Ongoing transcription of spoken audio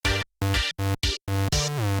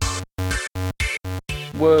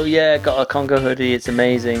Whoa, yeah, got a Congo hoodie. It's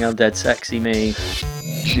amazing. I'm dead sexy, me.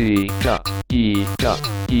 G.E.E.K.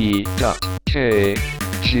 G.E.E.K.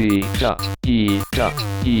 G.E.E.K.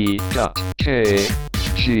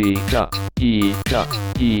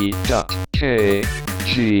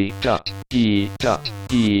 G.E.E.K.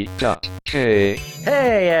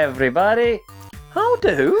 Hey, everybody. How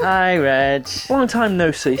do? Hi, Reg. Long time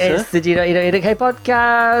no see, sir. It's the G.E.E.K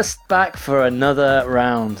podcast, back for another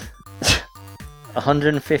round.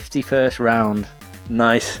 151st round.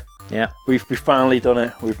 Nice. Yeah. We've finally done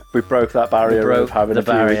it. We broke that barrier of having a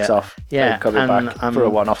few weeks off. Yeah, and coming back for a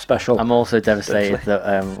one-off special. I'm also devastated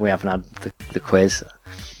that we haven't had the quiz.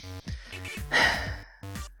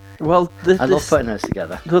 Well, I love putting those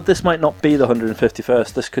together. Well, this might not be the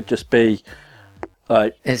 151st. This could just be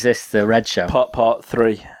like. Is this the Red Show? Part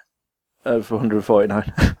 3 of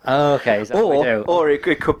 149. Oh, okay. Is that what we do? Or it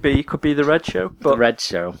could be the Red Show. But the Red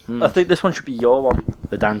Show. I think this one should be your one.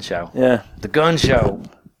 The Dan Show. Yeah. The Gun Show.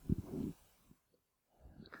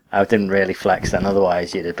 I didn't really flex then,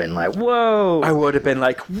 otherwise you'd have been like, whoa! I would have been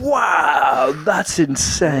like, wow, that's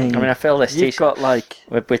insane. I mean, I feel this You've t-shirt. got like...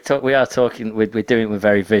 We're doing a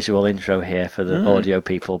very visual intro here for the audio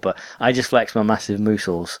people, but I just flexed my massive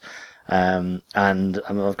muscles. And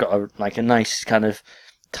I've got a nice kind of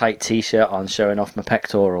tight t-shirt on showing off my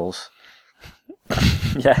pectorals.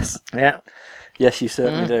 Yes. Yeah. Yes, you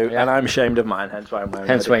certainly do. Yeah. And I'm ashamed of mine, hence why I'm wearing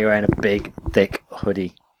Hence why you're wearing a big, thick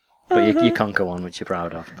hoodie. But you conquer one, which you're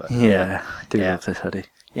proud of. But Yeah, I do love this hoodie.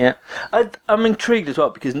 Yeah. I'm intrigued as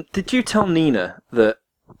well, because did you tell Nina that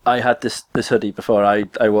I had this hoodie before I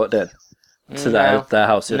walked in to their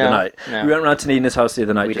house the other night? No. We went round to Nina's house the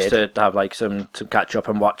other night We just did. to have like some catch up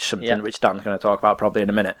and watch something, which Dan's going to talk about probably in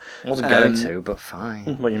a minute. I wasn't going to, but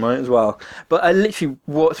fine. Well, you might as well. But I literally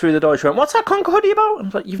walked through the door. She went, "What's that Conquer hoodie about?" I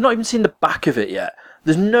was like, "You've not even seen the back of it yet.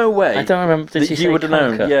 There's no way." I don't remember. Did that she say you would have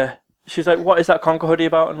known? Conquer? Yeah. She's like, "What is that Conquer hoodie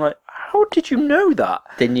about?" I'm like, "How did you know that?"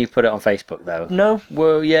 Didn't you put it on Facebook, though? No.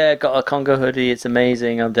 Whoa, yeah, got a Congo hoodie. It's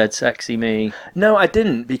amazing. I'm dead sexy, me. No, I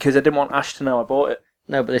didn't, because I didn't want Ash to know I bought it.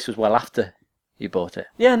 No, but this was well after you bought it.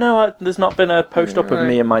 Yeah, no, there's not been a post up of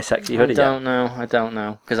me and my sexy hoodie I don't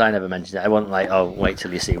know. Because I never mentioned it. I wasn't like, oh, wait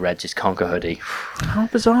till you see Reg's Conquer hoodie. yet. How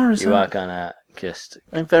bizarre is You that? are gonna just...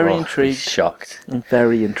 I'm very be intrigued. shocked. I'm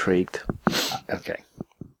very intrigued. Okay.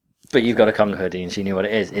 But you've got a Congo hoodie and she knew what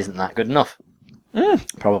it is. Isn't that good enough?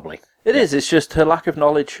 Probably. It is. It's just her lack of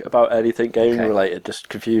knowledge about anything gaming Okay. related just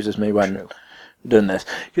confuses me when doing this.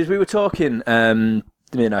 Because we were talking,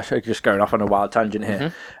 me and Ash are just going off on a wild tangent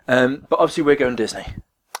here. But obviously we're going Disney.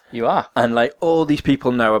 You are. And like all these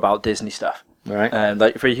people know about Disney stuff. Right.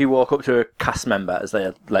 Like if you walk up to a cast member, as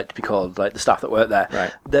they like to be called, like the staff that work there,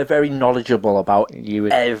 Right. they're very knowledgeable about You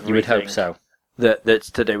would everything hope so. that's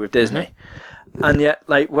to do with Disney. And yet,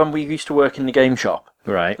 like when we used to work in the game shop,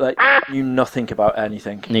 Right. like knew nothing about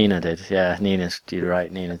anything. Nina did. Yeah, you're right.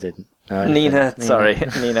 Nina didn't. know Nina, anything. sorry,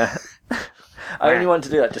 Nina. I only want to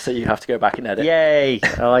do that just so you have to go back and edit. Yay!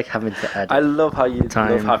 I like having to edit. I love how you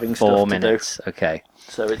Time love having 4 stuff minutes. to Okay. do.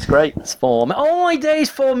 So it's great. It's 4 minutes. Oh my days!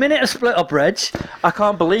 4 minutes split up, Reg. I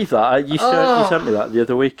can't believe that. You sent me that the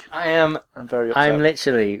other week. I'm very upset. I'm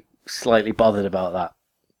literally slightly bothered about that.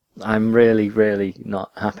 I'm really, really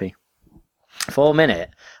not happy. 4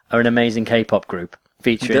 Minute are an amazing K-pop group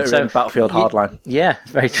featuring They're in Battlefield Hardline. Yeah,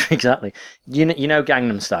 very true, exactly. You know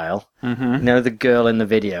Gangnam Style. You know the girl in the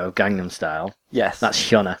video of Gangnam Style. Yes. That's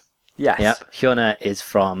Hyuna. Yes. Yep. Hyuna is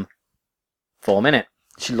from 4 Minute.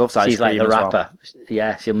 She loves ice She's cream like the as well. rapper.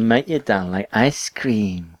 Yeah, she'll make you down like ice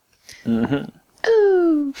cream.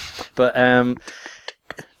 Ooh. But when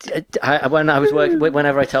I was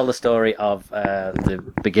whenever I tell the story of the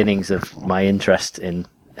beginnings of my interest in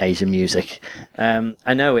Asian music,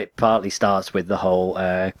 I know it partly starts with the whole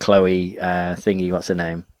Chloe thingy. What's her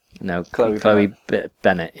name? No, Chloe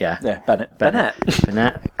Bennett. Yeah, Yeah, Bennett. Bennett.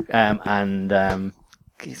 And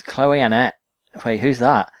Chloe Annette. Wait, who's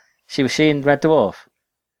that? Was she in Red Dwarf?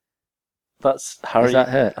 That's Harry. Is that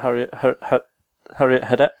her? Harriet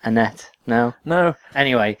Hedette? Annette? No. No.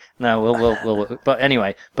 Anyway, no. We'll. But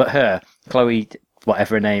her, Chloe,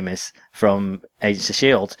 whatever her name is, from Agents of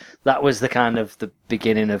Shield. That was the kind of the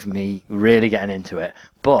beginning of me really getting into it.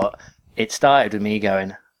 But it started with me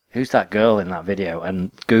going, "Who's that girl in that video?"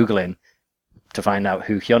 and Googling to find out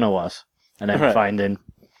who Hyuna was, and then finding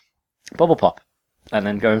Bubble Pop, and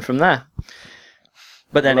then going from there.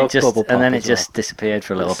 But then it just disappeared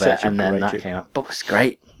for a little bit, and then that came up. But it's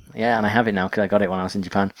great, yeah, and I have it now because I got it when I was in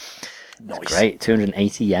Japan. Nice. It's great,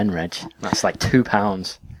 280 yen, Reg. That's like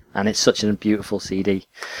 £2, and it's such a beautiful CD.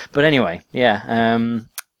 But anyway, yeah,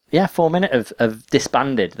 4 minutes of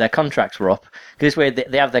disbanded. Their contracts were up. Because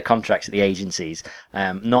they have their contracts at the agencies,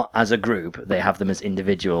 not as a group. They have them as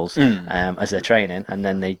individuals as they're training, and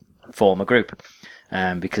then they form a group.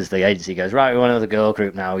 Because the agency goes, right, we want another girl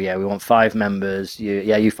group now. Yeah, we want 5 members.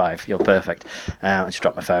 You 5. You're perfect. I just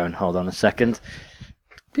dropped my phone. Hold on a second.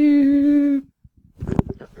 It's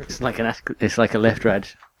like a lift, Reg.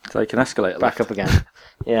 It's like an escalator. Back up again.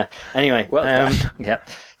 Yeah. Anyway. Well, yeah.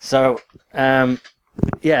 So, they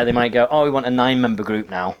might go, oh, we want a 9-member group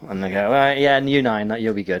now, and they go, all right, yeah, you 9,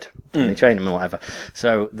 you'll be good. And they train them and whatever.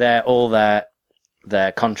 So all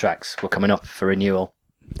their contracts were coming up for renewal.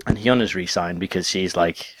 And Hyuna's re-signed because she's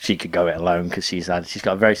like, she could go it alone because she's got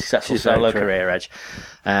a very successful solo career, Edge.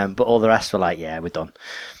 But all the rest were like, yeah, we're done.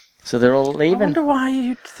 So they're all leaving. I wonder why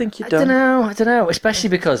you'd think you're done. I don't know. Especially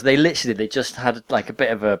because they just had like a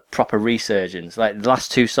bit of a proper resurgence. Like the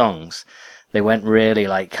last 2 songs, they went really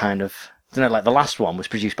like kind of, I don't know, like the last one was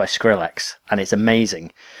produced by Skrillex and it's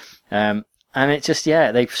amazing. And it just,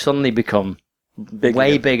 they've suddenly become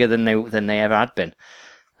way bigger than they ever had been.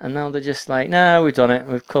 And now they're just like, no, we've done it.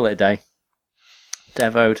 We've called it a day.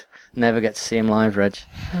 Devoed. Never get to see him live, Reg.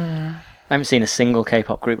 I haven't seen a single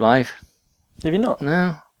K-pop group live. Have you not?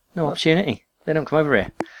 No opportunity. They don't come over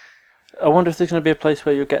here. I wonder if there's going to be a place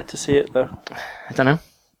where you'll get to see it, though. I don't know.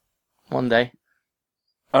 One day.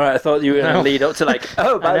 All right, I thought you were going to lead up to like,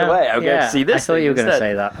 oh, by the way, I'm going to see this. I thought you were going to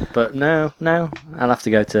say that, but no. I'll have to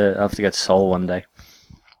go to Seoul one day.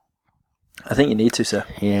 I think you need to, sir.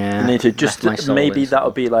 Yeah. You need to just maybe that'll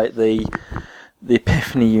be like the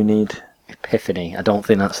epiphany you need. Epiphany. I don't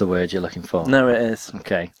think that's the word you're looking for. No, it is.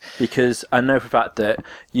 Okay. Because I know for a fact that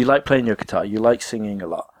you like playing your guitar, you like singing a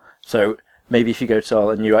lot. So maybe if you go to Seoul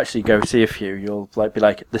and you actually go see a few, you'll be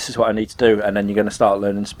like, this is what I need to do, and then you're going to start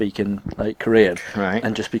learning speaking like Korean, right?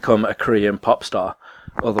 And just become a Korean pop star,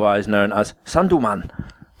 otherwise known as Sandoman.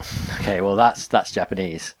 Okay, well that's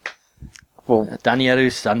Japanese. Well, Danieru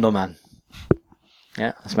Sandoman.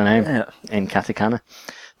 Yeah, that's my name in katakana.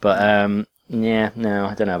 But no,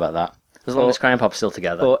 I don't know about that. As long as Crying Pop's still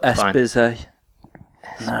together. Or Esbize.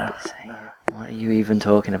 No. What are you even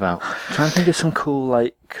talking about? I'm trying to think of some cool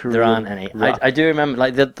like Korean. There aren't any. I do remember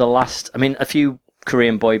like the last. I mean, a few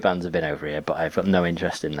Korean boy bands have been over here, but I've got no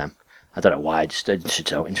interest in them. I don't know why. It just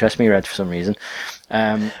don't interest me, Red, for some reason.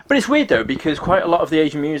 But it's weird though because quite a lot of the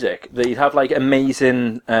Asian music, they have like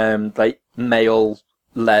amazing like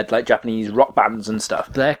male-led like Japanese rock bands and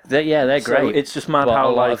stuff. They're great. So it's just mad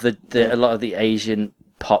how a lot of the Asian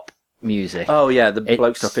pop music. Oh yeah, the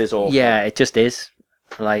bloke stuff is awful. Yeah, it just is.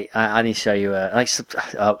 Like I need to show you like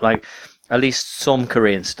at least some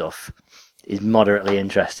Korean stuff is moderately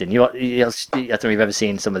interesting. I don't know if you've ever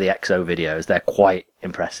seen some of the EXO videos. They're quite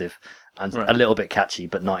impressive and a little bit catchy,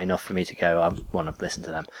 but not enough for me to go, I want to listen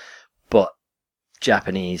to them. But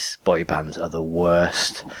Japanese boy bands are the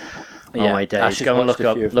worst. Oh my days. Go and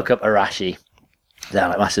look up Arashi. They're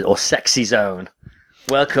like massive, or Sexy Zone.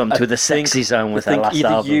 Welcome to the Sexy Zone with their last either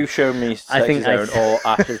album. You show me Sexy Zone or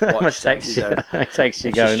Ash has watched Sexy Zone. I text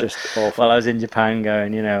you going, while I was in Japan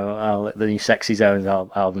going, the new Sexy Zone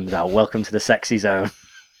album's out. Welcome to the Sexy Zone.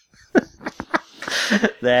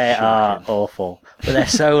 They are awful. But they're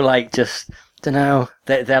so like just, don't know,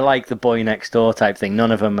 they're like the boy next door type thing.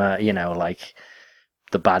 None of them are, like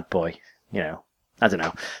the bad boy, I don't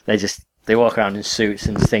know. They walk around in suits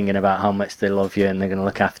and singing about how much they love you and they're going to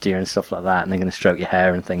look after you and stuff like that, and they're going to stroke your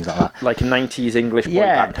hair and things like that. Like a 90s English boy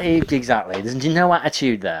band. Yeah, exactly. There's no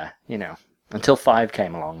attitude there, until 5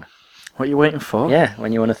 came along. What are you waiting for? Yeah,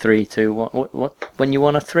 when you won a 3, 2, what? When you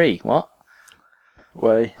won a 3, what?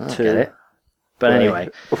 Way, I don't 2. get it. But anyway.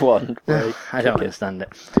 1, I don't understand it.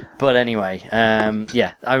 But anyway,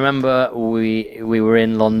 I remember we were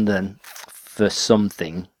in London for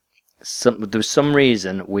something. There was some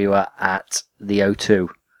reason we were at the O2.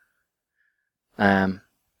 I'm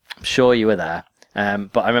sure you were there.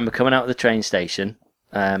 But I remember coming out of the train station,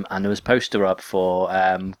 and there was a poster up for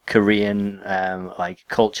Korean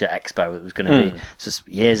Culture Expo. It was going to be just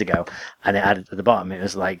years ago, and it had at the bottom. It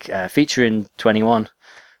was like featuring 21,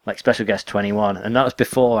 like special guest 21, and that was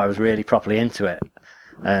before I was really properly into it.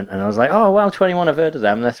 And I was like, oh well, 21, I've heard of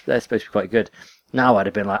them. They're supposed to be quite good. Now I'd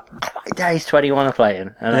have been like, what days 21 are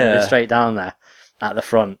playing? And I'd been straight down there at the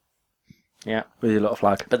front. Yeah. With your little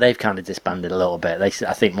flag. But they've kind of disbanded a little bit. I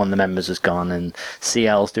think one of the members has gone and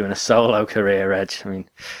CL's doing a solo career, Edge. I mean,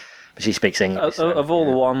 but she speaks English. Of all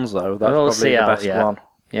the ones, though, that's probably CL, the best one.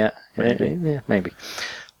 Yeah, maybe.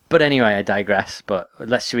 But anyway, I digress. But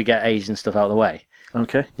should we get Asian stuff out of the way?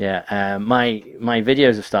 Okay. Yeah. My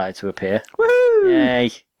videos have started to appear.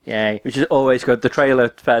 Woohoo! Yay. Which is always good. The trailer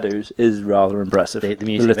Fedus is rather impressive. The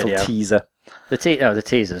music little video. teaser. The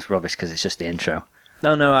teaser's rubbish because it's just the intro.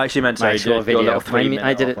 No, I actually meant to My say short video.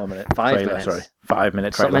 I did it 5 trailer, minutes. Sorry, 5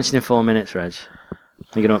 minutes. Stop mentioning 4 minutes, Reg.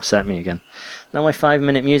 You're going to upset me again. Now my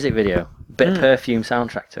 5-minute music video, bit of Perfume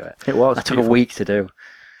soundtrack to it. It was. That took a week to do.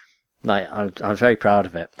 Like I was very proud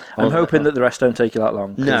of it. I'm hoping that the rest don't take you that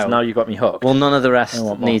long. No. Now you've got me hooked. Well, none of the rest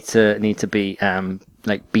need to be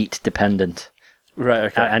like beat dependent. Right.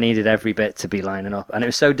 Okay. I needed every bit to be lining up, and it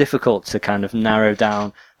was so difficult to kind of narrow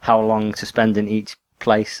down how long to spend in each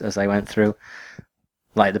place as I went through.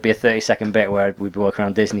 Like there'd be a 30-second bit where we'd be walking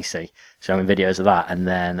around Disney Sea, showing videos of that, and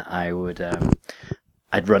then I would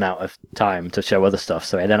I'd run out of time to show other stuff,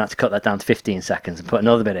 so I then had to cut that down to 15 seconds and put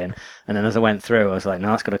another bit in. And then as I went through, I was like,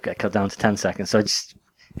 no, it's got to get cut down to 10 seconds. So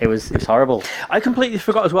it was horrible. I completely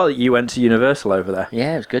forgot as well that you went to Universal over there.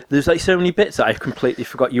 Yeah, it was good. There's like so many bits that I completely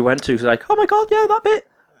forgot you went to. It's like, oh my god, yeah, that bit.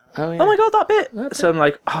 Oh, yeah. Oh my god, that bit. So I'm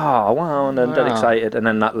like, oh wow, and then dead excited, and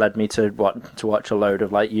then that led me to watch a load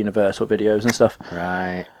of like Universal videos and stuff.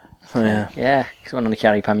 Right. So, yeah. Yeah, because I went on the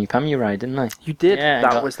Carry Pamu Pamu ride, didn't I? You did. Yeah,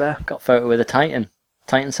 that was there. Got a photo with a Titan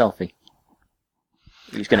selfie.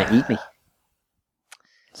 He was going to eat me.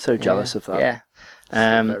 So jealous of that.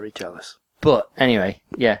 Yeah. Very jealous. But anyway,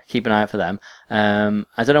 yeah, keep an eye out for them.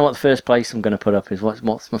 I don't know what the first place I'm going to put up is.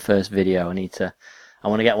 What's my first video? I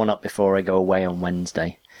want to get one up before I go away on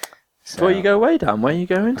Wednesday. So, Before you go away, Dan, where are you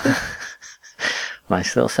going to?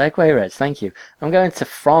 Nice little segue, Reg. Thank you. I'm going to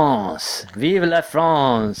France. Vive la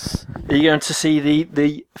France! Are you going to see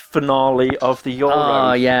the finale of the Euro?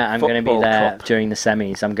 Oh yeah, I'm going to be Football there Cup? during the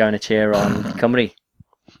semis. I'm going to cheer on Cymru.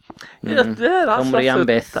 Yeah,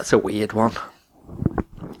 Ambith. that's a weird one.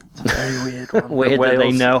 It's a very weird one. Weird that they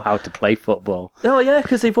Wales- know how to play football. Oh yeah,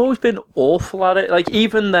 because they've always been awful at it. Like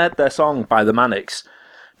even their song by the Manics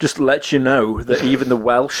just lets you know that even the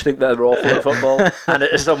Welsh think they're awful at football. And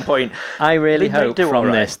at some point, I really They might hope do from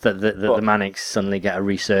alright, this that the but- Manics suddenly get a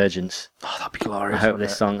resurgence. oh, that'd be glorious. I hope wouldn't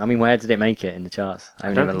this it? song. I mean, where did it make it in the charts? I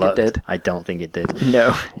haven't don't even think it looked. did. I don't think it did.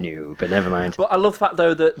 No. No, but never mind. But I love that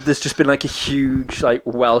though that there's just been like a huge like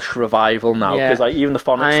Welsh revival now Yeah. because like even the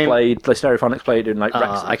Phonics played, the Stereophonics played in like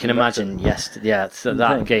Wrexham. I can imagine. Yeah. So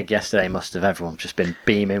that thing. gig yesterday must have everyone just been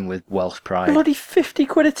beaming with Welsh pride. Bloody 50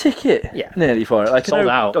 quid a ticket. Yeah. Nearly for it. Like, Sold I know,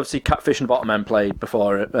 out. Obviously, Catfish and Bottom End played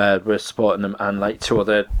before we're supporting them, and like two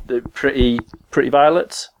other the Pretty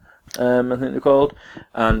Violets, I think they're called,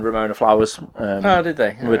 and Ramona Flowers. Oh, did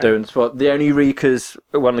they? We're doing sport. The only because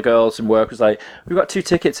one of the girls in work was like, "We've got 2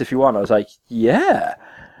 tickets if you want." I was like, "Yeah,"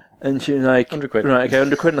 and she was like, £100. Right, okay,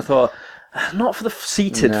 100 quid. And I thought, not for the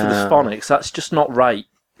seated for the No. Phonics. That's just not right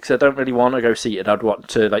because I don't really want to go seated. I'd want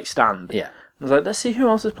to like stand. Yeah. I was like, let's see who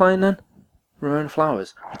else is playing then. Ramona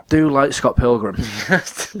Flowers. I do like Scott Pilgrim.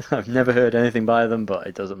 I've never heard anything by them, but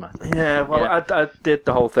it doesn't matter. Yeah, well, Yeah. I did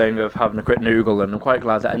the whole thing of having a quick noogle, and I'm quite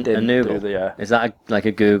glad that I did. A noodle? Is that like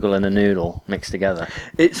a Google and a noodle mixed together?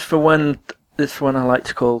 It's for when I like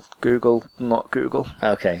to call Google not Google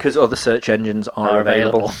Okay. because other search engines are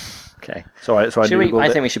available. Okay. So I Googled I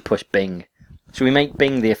it. think we should push Bing. Should we make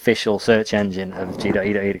Bing the official search engine of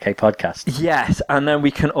G.E.E.K podcast? Yes, and then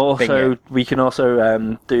we can also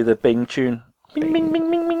do the Bing tune. Bing bing bing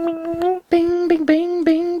bing bing bing bing. Bing, bing, bing,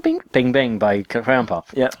 bing, bing. Bing, bing by Crayon Pop.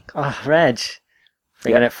 Yeah, Oh, Reg.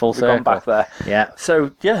 Bringing it full we've gone circle. back there. Yeah.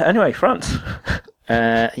 So yeah, anyway, France.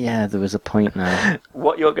 Yeah, there was a point now.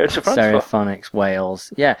 What you're going to France for? Stereophonics,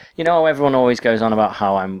 Wales. Yeah, you know how everyone always goes on about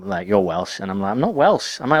how I'm like, you're Welsh, and I'm like, I'm not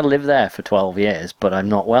Welsh. I might have lived there for 12 years, but I'm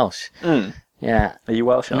not Welsh. Mm. Yeah. Are you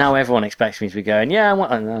Welsh? Now everyone expects me to be going, yeah,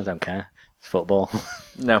 I don't care. It's football.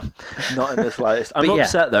 No, not in the slightest. I'm But yeah.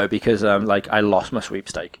 upset though because I lost my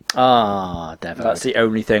sweepstake. Ah, definitely. That's the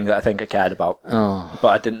only thing that I think I cared about. Oh, But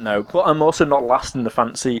I didn't know. But I'm also not last in the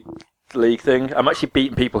fancy league thing. I'm actually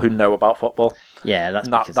beating people who know about football. yeah,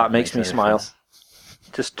 That makes me a smile.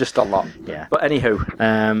 difference. Just a lot. Yeah. But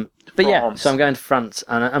anywho, But yeah, France. so I'm going to France,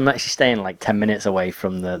 and I'm actually staying like 10 minutes away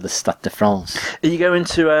from the Stade de France. are you going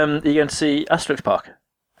to see Asterix Park?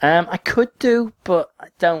 I could do, but I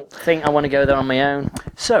don't think I want to go there on my own.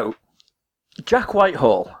 So, Jack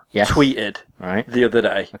Whitehall Yes. tweeted Right. the other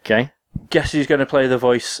day. Okay. Guess who's going to play the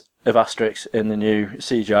voice of Asterix in the new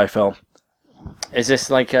CGI film? Is this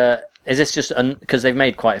like a? Is this just because they've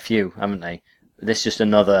made quite a few, haven't they? Is this just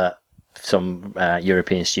another some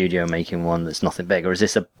European studio making one that's nothing big, or is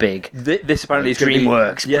this a big? This apparently is going to be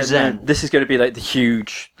DreamWorks present. This is going to be like the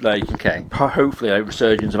huge, like Okay. hopefully like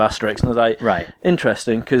resurgence of Asterix, and I was like, Right.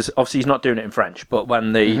 interesting because obviously he's not doing it in French, but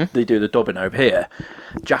when they do the dubbing over here,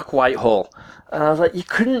 Jack Whitehall, and I was like, you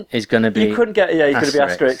couldn't Is going to be. get be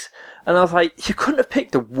Asterix. Asterix, and I was like, you couldn't have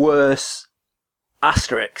picked a worse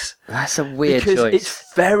Asterix. That's a weird Because choice.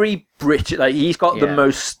 it's very British. Like, he's got the Yeah.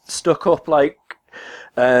 most stuck up, like,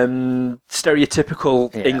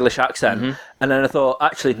 stereotypical English accent. And then I thought,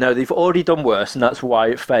 actually, no, they've already done worse, and that's why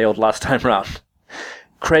it failed last time round.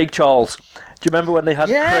 Craig Charles. Do you remember when they had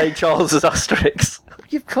Craig Charles as Asterix?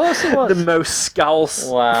 Of course it was. The most scouse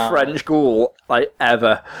French ghoul, like,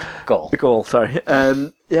 ever. Goal. Sorry.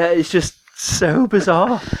 Yeah, it's just so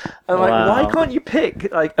bizarre. I'm like, why can't you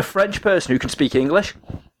pick, like, a French person who can speak English?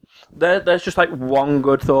 There's just like one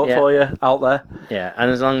good thought for you out there. Yeah, and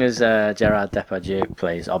as long as Gerard Depardieu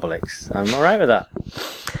plays Obelix, I'm all right with that.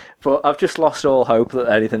 But I've just lost all hope that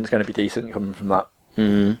anything's going to be decent coming from that.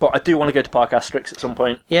 But I do want to go to Park Asterix at some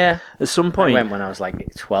point. Yeah. At some point. I went when I was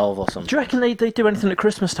like 12 or something. Do you reckon they do anything at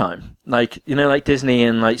Christmas time? Like, you know, like Disney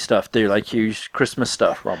and like stuff do, like huge Christmas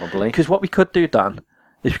stuff? Probably. Because what we could do, Dan,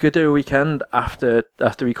 if we could do a weekend after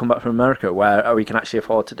we come back from America where we can actually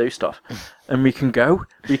afford to do stuff, and we can go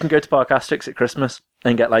to Park Asterix at Christmas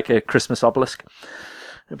and get like a Christmas obelisk.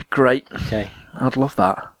 It'd be great. Okay. I'd love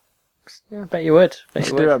that. Yeah, I bet you would.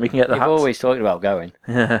 Let's do it. We can get the You've hats. always talked about going.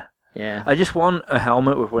 Yeah. Yeah. I just want a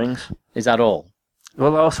helmet with wings. Is that all?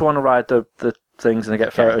 Well, I also want to ride the things and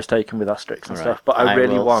get photos taken with Asterix and stuff. But I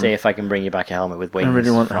really will want. see if I can bring you back a helmet with wings. I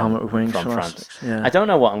really want a helmet with wings from from France. Asterix. Yeah. I don't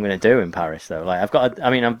know what I'm going to do in Paris though. Like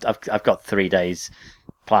I've got 3 days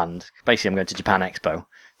planned. Basically, I'm going to Japan Expo.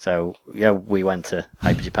 So yeah, we went to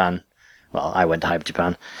Hyper Japan. Well, I went to Hyper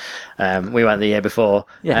Japan. We went the year before.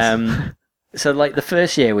 Yes. So like the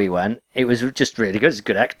first year we went, it was just really good. It's a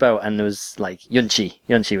good expo, and there was like Yunchi.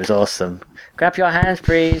 Yunchi was awesome. Grab your hands,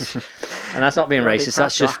 please. And that's not being racist.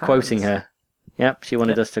 That's just quoting her. Yep, she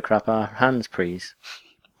wanted us to grab our hands, please.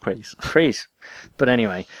 Please. But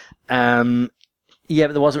anyway, but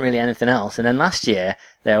there wasn't really anything else. And then last year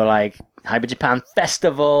they were like Hyper Japan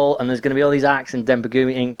Festival, and there's going to be all these acts, and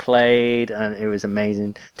Denpagumi Inc. played, and it was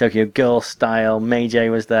amazing. Tokyo Girl Style, Meiji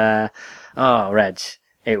was there. Oh, Reg,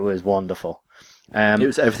 it was wonderful. It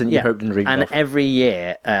was everything you hoped and dreamed of. And every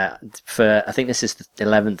year, for I think this is the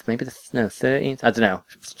 11th, maybe 13th, I don't know.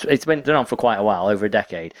 It's been on for quite a while, over a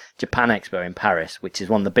decade. Japan Expo in Paris, which is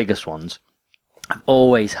one of the biggest ones, I've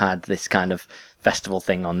always had this kind of festival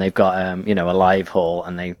thing on. They've got a live hall,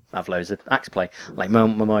 and they have loads of acts play. Like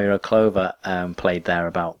Momoiro Clover played there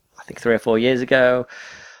about I think 3 or 4 years ago.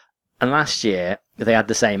 And last year, they had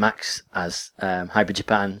the same acts as Hyper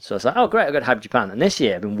Japan. So I was like, oh, great, I've got Hyper Japan. And this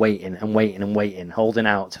year, I've been waiting, holding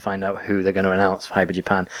out to find out who they're going to announce for Hyper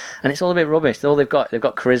Japan. And it's all a bit rubbish. All they've got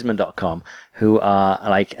Charisma.com, who are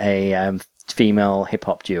like a female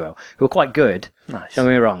hip-hop duo, who are quite good. Nice. Don't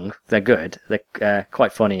get me wrong, they're good. They're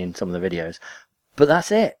quite funny in some of the videos. But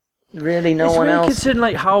that's it. Really, no one else. Considering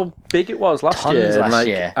like how big it was last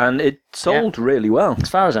year. And it sold really well. As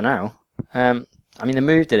far as I know. I mean, they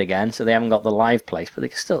moved it again, so they haven't got the live place, but they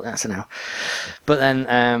can still, I don't know. But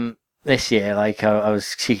then this year, like, I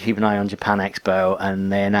was keeping an eye on Japan Expo,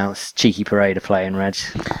 and they announced Cheeky Parade are playing, Reg.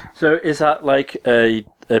 So is that like a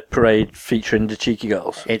parade featuring the Cheeky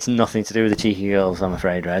Girls? It's nothing to do with the Cheeky Girls, I'm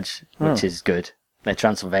afraid, Reg, which is good. They're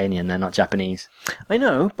Transylvanian, they're not Japanese. I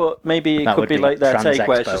know, but maybe it could be like their take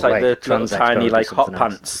where it's just like the little tiny like hot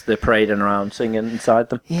pants they're parading around singing inside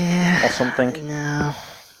them. Yeah. Or something.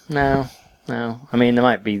 No. I mean, there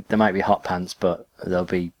might be hot pants, but there'll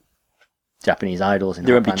be Japanese idols in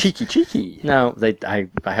there hot won't pants. be cheeky. No,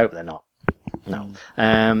 I hope they're not. No.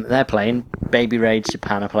 They're playing. Baby Rage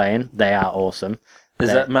Japan are playing. They are awesome. Is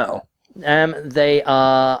that metal? They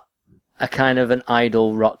are a kind of an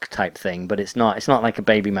idol rock type thing, but it's not like a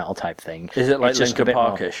baby metal type thing. Is it like it's just Linkin a bit more-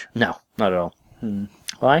 Parkish? No, not at all.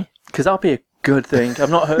 Why? Because that'll be a good thing. I've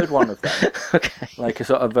not heard one of them. Okay. Like a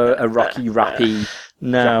sort of a rocky, rappy,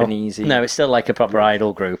 Japanesey. No, it's still like a proper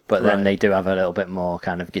idol group, but then Right. they do have a little bit more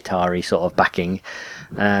kind of guitar-y sort of backing.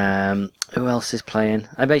 Who else is playing?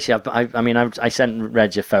 I sent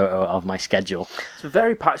Reg a photo of my schedule. It's a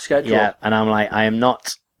very packed schedule. Yeah, and I'm like, I am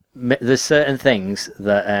not. There's certain things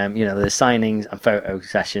that there's signings and photo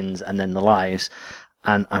sessions, and then the lives.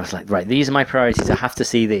 And I was like, right, these are my priorities. I have to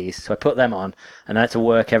see these. So I put them on, and I had to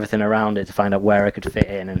work everything around it to find out where I could fit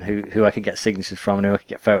in, and who I could get signatures from, and who I could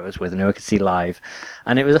get photos with, and who I could see live.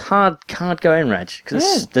 And it was a hard going, Reg,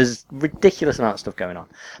 because there's ridiculous amount of stuff going on.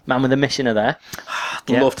 Man with a Mission are there.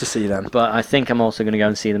 I'd love to see them. But I think I'm also going to go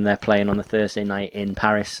and see them. They're playing on the Thursday night in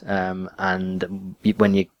Paris, and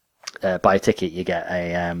when you buy a ticket, you get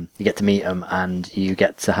to meet them, and you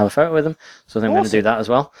get to have a photo with them. So I think I'm going to do that as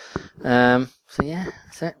well. So yeah,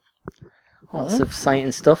 that's it. Lots of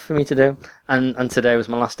exciting stuff for me to do, and today was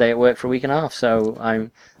my last day at work for a week and a half. So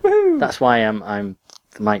that's why I'm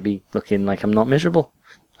might be looking like I'm not miserable.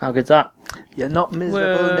 How good's that? You're not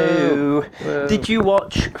miserable, no. Whoa. Did you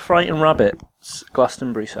watch Frightened Rabbit's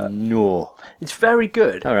Glastonbury set? No. It's very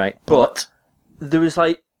good. All right. But there was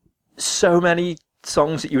like so many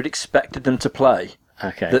songs that you would expected them to play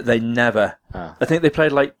Okay. that they never. Oh. I think they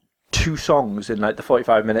played like 2 songs in like the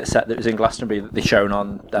 45-minute set that was in Glastonbury that they shown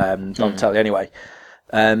on telly anyway,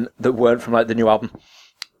 that weren't from like the new album.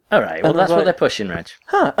 All right. Well, And that's like- what they're pushing, Reg.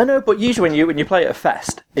 Huh, I know, but usually when you play at a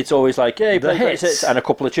fest, it's always like, yeah, you The play hits. hits and a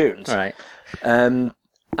couple of tunes. All right.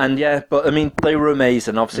 And yeah, but I mean, they were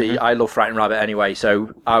amazing. Obviously, Mm-hmm. I love Frightened Rabbit anyway,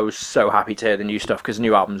 so I was so happy to hear the new stuff because the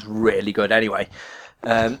new album's really good anyway.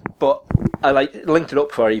 But I like linked it up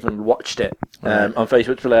before I even watched it on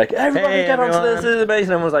Facebook to be like, everybody Hey, get onto this, everyone. this is amazing.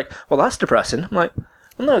 Everyone was like, well, that's depressing. I'm like,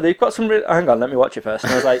 well, no, they've got some. Hang on, let me watch it first.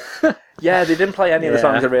 And I was like, yeah, they didn't play any of the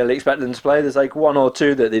songs I really expected them to play. There's like 1 or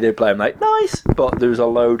 2 that they did play. I'm like, nice, but there was a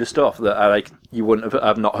load of stuff that I like you wouldn't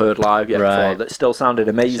have not heard live yet before Right. that still sounded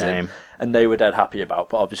amazing, Shame. and they were dead happy about.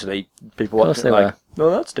 But obviously, people Of course watching it they like,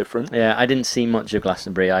 oh, that's different, Yeah, I didn't see much of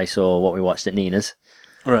Glastonbury. I saw what we watched at Nina's.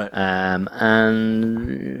 right? And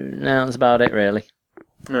no, that's about it, really.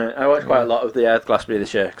 Right, I watched quite a lot of the Glastonbury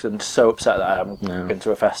this year because I'm so upset that I haven't No. been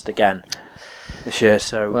to a fest again this year.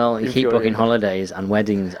 So Well, you keep enjoy booking it. holidays and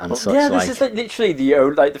weddings and such Yeah, like. this is like literally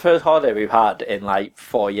the first holiday we've had in like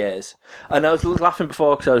 4 years. And I was laughing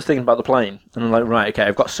before because I was thinking about the plane, and I'm like, right, okay,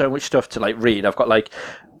 I've got so much stuff to like read. I've got like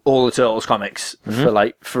all the Turtles comics Mm-hmm. for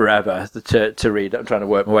like forever to read. I'm trying to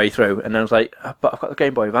work my way through, and then I was like, but I've got the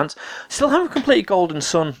Game Boy Advance. Still haven't completed Golden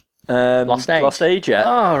Sun. Lost Age yet.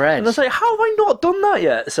 Oh, Reg. And I was like, how have I not done that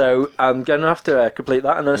yet? So I'm going to have to complete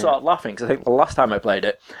that. And then I started laughing because I think the last time I played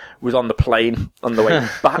it was on the plane on the way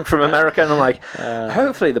back from America. And I'm like,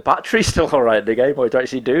 hopefully the battery's still all right in the Game Boy to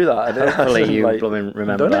actually do that. And Hopefully you like, blooming done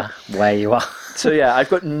remember where you are. So yeah, I've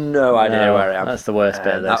got no idea No, where I am. that's the worst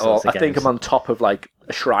bit of those sorts of I think games. I'm on top of like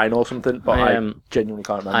a shrine or something, but I genuinely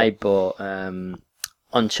can't remember. I bought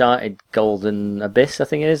Uncharted Golden Abyss, I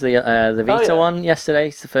think it is, the Vita yeah. one yesterday.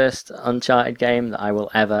 It's the first Uncharted game that I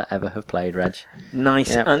will ever have played, Reg. Nice.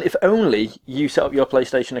 Yeah. And if only you set up your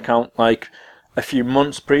PlayStation account like a few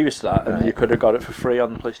months previous to that, and you could have got it for free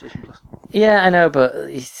on the PlayStation Plus. Yeah, I know, but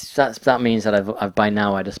that means that I've by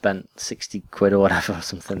now I'd have spent 60 quid or whatever or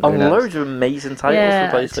something. Oh, Who knows? loads of amazing titles Yeah,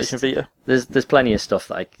 for it's PlayStation just- Vita. There's plenty of stuff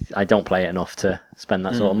that I don't play it enough to spend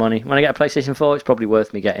that sort of money. When I get a PlayStation 4, it's probably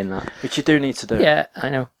worth me getting that. Which you do need to do. Yeah, I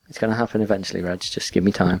know. It's going to happen eventually, Reg. Just give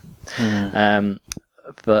me time.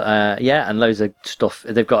 But yeah, and loads of stuff.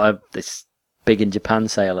 They've got this big in Japan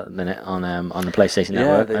sale at the minute on the PlayStation Yeah,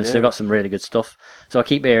 Network, they and do. so they've got some really good stuff. So I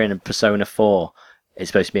keep hearing Persona 4 is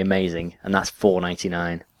supposed to be amazing, and that's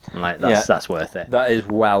 $4.99. I'm like, that's worth it. That is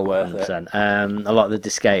well worth it. 100%. A lot of the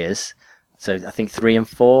Disgaeas, so I think 3 and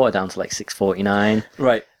 4 are down to like $6.49.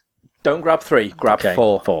 Right. Don't grab 3, grab Okay,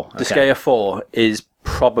 4. 4, okay. Disgaea 4 is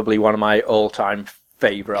probably one of my all-time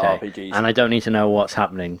favourite Okay. RPGs. And I don't need to know what's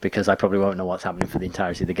happening because I probably won't know what's happening for the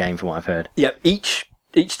entirety of the game from what I've heard. Yeah, each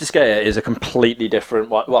Disgaea is a completely different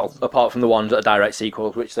one. Well, apart from the ones that are direct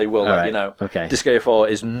sequels, which they will let Alright, you know. okay. Disgaea 4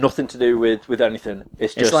 is nothing to do with anything.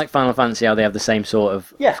 It's just It's like Final Fantasy, how they have the same sort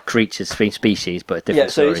of Yeah. creatures, species, but different yeah,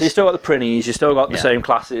 so stories. you still got the Prinnies, you still got the Yeah. same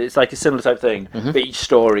classes. It's like a similar type of thing, but each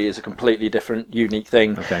story is a completely different, unique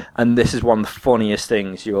thing. Okay. And this is one of the funniest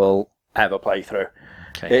things you'll ever play through.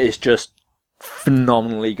 Okay. It is just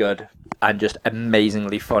phenomenally good and just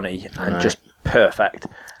amazingly funny and Alright. just perfect.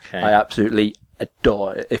 Okay. I absolutely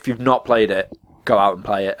adore it. If you've not played it, go out and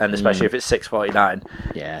play it, and especially if it's $6.49.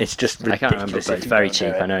 Yeah. It's just I can't remember, ridiculous but if it's you very don't do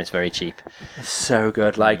cheap. it. I know it's very cheap. It's so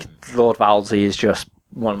good. Like Lord Valsey is just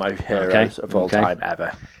one of my heroes of all Okay. time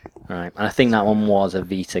ever. Right. And I think that one was a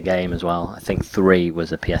Vita game as well. I think 3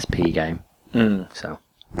 was a PSP game. So,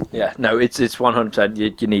 Yeah, no, it's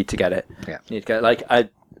 100%. You need to get it. Yeah. You need to get it. Like I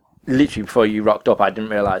literally before you rocked up, I didn't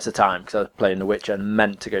realise the time because I was playing The Witcher and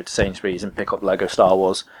meant to go to Sainsbury's and pick up Lego Star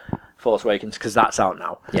Wars Force Awakens because that's out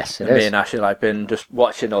now. yes, it And me is. and Ashley like been just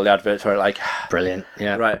watching all the adverts for it, like Brilliant.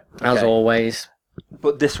 Yeah. right. As okay. always.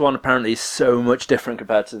 But this one apparently is so much different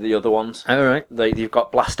compared to the other ones. All right. Like you've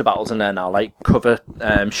got blaster battles in there now, like cover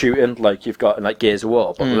shooting, like you've got in, like Gears of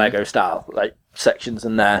War, but Lego style, like sections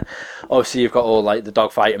in there. Obviously, you've got all like the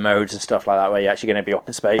dogfighting modes and stuff like that, where you're actually going to be up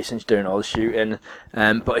in space and just doing all the shooting.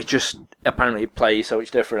 But it just apparently plays so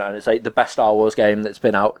much different, and it's like the best Star Wars game that's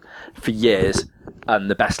been out for years, and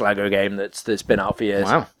the best Lego game that's been out for years.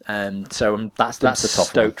 Wow. So I'm That's a tough one.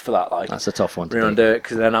 stoked for that. Like That's a tough one to we're gonna do. do it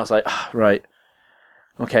because then I was like, right.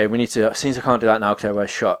 Okay, we need to. Since I can't do that now because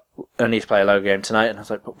everywhere's shut, I need to play a Lego game tonight. And I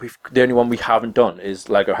was like, but the only one we haven't done is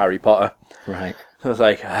Lego Harry Potter. Right. I was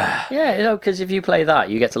like, Yeah, because if you play that,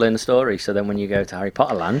 you get to learn the story. So then when you go to Harry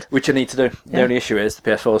Potter Land... which I need to do. The Yeah. only issue is the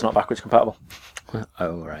PS4 is not backwards compatible.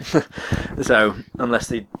 Oh, right. So unless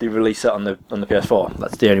they release it on the PS4,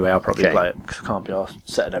 that's the only way I'll probably Okay. play it, because I can't be arsed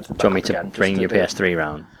setting everything Do you back want me up to again. bring your PS3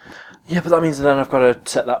 round? Yeah, but that means then I've got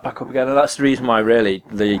to set that back up again, and that's the reason why really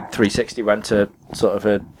the 360 went to sort of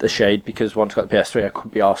a shade, because once I got the PS3 I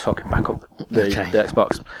couldn't be arsed hooking back up the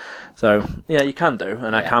Xbox. So yeah, you can do,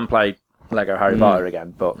 and I can play Lego Harry Potter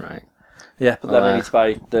again, but Right. yeah, but then I need to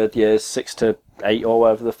buy the years 6 to 8 or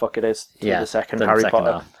whatever the fuck it is to the second Harry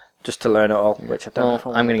Potter. half. Just to learn it all, which I don't know if I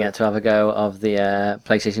Well, want I'm going to get to have a go of the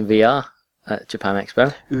PlayStation VR at Japan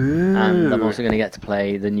Expo. Ooh. And I'm also going to get to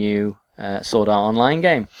play the new Sword Art Online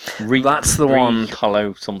game. That's the one.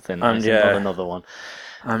 Hollow something. And It's yeah. not another one.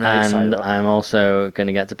 I'm really excited And about that. I'm also going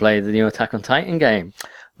to get to play the new Attack on Titan game.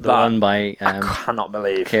 The That one by I cannot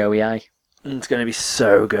believe. KOEI. It's going to be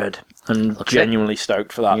so good. I'm genuinely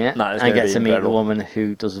stoked for that. Yeah, That is I going get be to meet the incredible. woman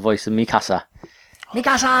who does the voice of Mikasa.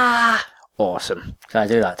 Mikasa! Awesome. So I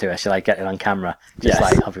do that to her. She'll like get it on camera. Just Yes.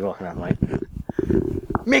 like I'll be walking around like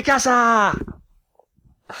Mikasa,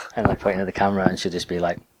 and like pointing at the camera, and she'll just be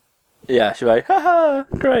like Yeah, she'll be like, haha,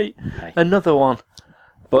 great. Okay. Another one.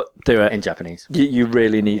 But do it. in Japanese. You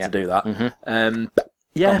really need Yeah. to do that. Mhm. But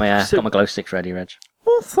yeah, Got my glow sticks ready, Reg.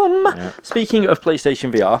 awesome. Yeah. Speaking of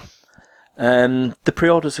PlayStation VR, the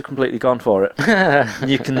pre-orders are completely gone for it.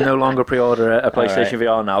 You can no longer pre-order a PlayStation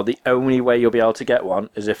VR now. The only way you'll be able to get one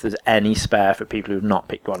is if there's any spare for people who've not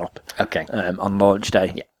picked one up Okay. on launch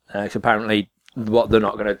day. Yeah. 'Cause apparently, what they're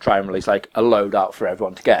not going to try and release like a loadout for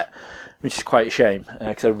everyone to get, which is quite a shame,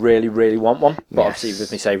 because I really, really want one. But Yes. obviously,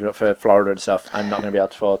 with me saving up for Florida and stuff, I'm not going to be able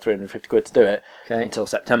to afford 350 quid to do it Okay. until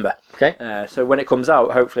September. Okay. So when it comes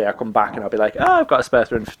out, hopefully I come back and I'll be like, I've got a spare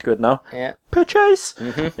 350 quid now. Yeah. Purchase!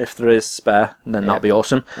 Mhm. If there is spare, then that'll be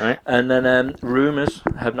awesome. Right. And then rumours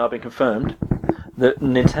have now been confirmed that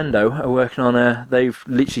Nintendo are working on they've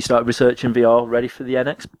literally started researching VR ready for the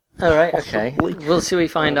NX. All right. Okay. Possibly. We'll see. We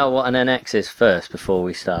find out what an NX is first before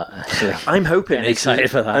we start. Actually. I'm hoping Getting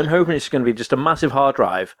excited for that. I'm hoping it's going to be just a massive hard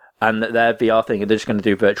drive, and that their VR thing, they're just going to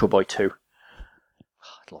do Virtual Boy 2.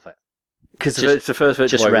 I'd love it. Because Just- the first Virtual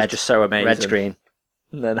just Boy red- was just so amazing. Red screen.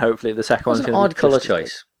 And then hopefully the second It was one's an going to odd colour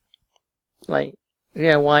choice. Like,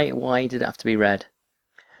 yeah. Why did it have to be red?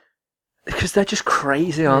 Because they're just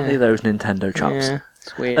crazy, aren't Yeah. they, those Nintendo chops? Yeah.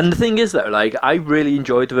 It's weird. And the thing is, though, like, I really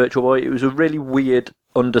enjoyed the Virtual Boy. It was a really weird,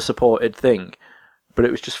 under-supported thing. But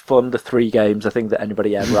it was just fun, the 3 games, I think, that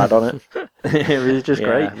anybody ever had on it. It was just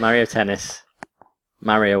great. Mario Tennis,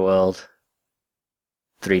 Mario World,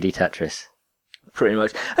 3D Tetris. Pretty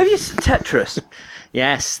much. Have you seen Tetris?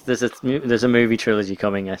 Yes, there's a movie trilogy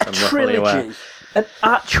coming. Yes, I'm fully aware. Trilogy. An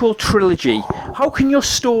actual trilogy. How can your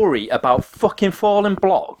story about fucking falling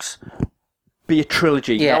blocks be a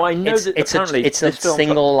trilogy? Yeah, now, I know it's, that it's apparently a this film-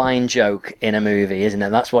 single line joke in a movie, isn't it?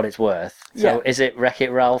 That's what it's worth. So Yeah. is it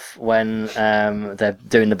Wreck-It Ralph when they're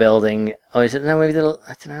doing the building, or is it no? Maybe I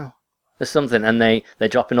don't know. There's something, and they're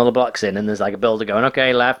dropping all the blocks in, and there's like a builder going,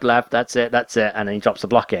 okay, left, that's it, and then he drops the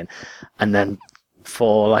block in, and then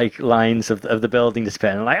 4 like lines of the building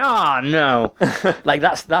disappear, and I'm like, oh no, like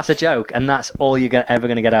that's a joke, and that's all you're ever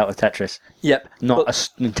going to get out of Tetris. Yep. Not but,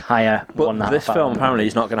 an entire but 1.5 this hour film movie. apparently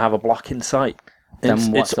is not going to have a block in sight. Then It's,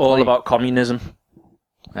 what's it's the all point? about communism.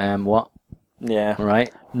 What? Yeah.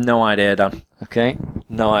 Right. No idea, Dan. Okay.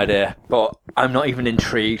 No idea. But I'm not even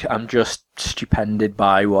intrigued. I'm just stupended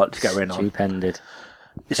by what's going on. Stupended.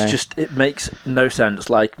 It's Okay. just, it makes no sense,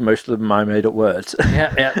 like most of my made up words.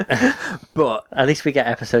 Yeah. but At least we get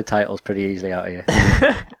episode titles pretty easily out of you.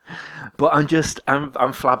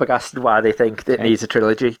 I'm flabbergasted why they think that it needs a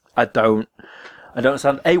trilogy. I don't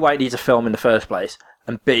understand A, why it needs a film in the first place,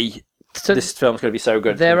 and B, So this film's going to be so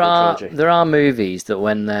good. it's there gonna be a trilogy. are movies that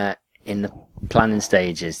when they're in the planning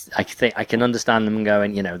stages, I think I can understand them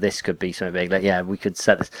going, this could be something big. Like, yeah, we could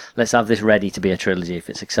set this. Let's have this ready to be a trilogy if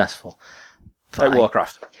it's successful. Like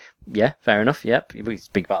Warcraft. Yeah, fair enough. Yep, we can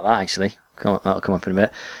speak about that actually. That'll come up in a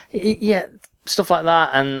bit. Yeah, stuff like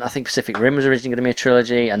that. And I think Pacific Rim was originally going to be a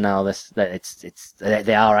trilogy, and now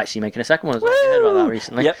they are actually making a second one as well. You heard about that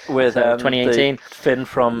recently? Yep, with So, 2018. the Finn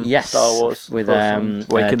from Yes, Star Wars. with or from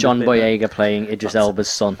Awakened John Finn. Boyega playing Idris Elba's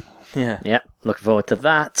son. Yeah. Yep, looking forward to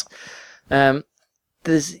that.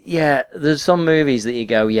 There's some movies that you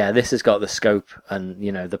go, yeah, this has got the scope and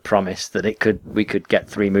the promise that we could get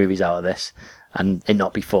 3 movies out of this and it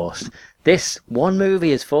not be forced. This one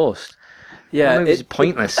movie is forced. Yeah, One movie's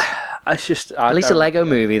pointless. It's just At least a Lego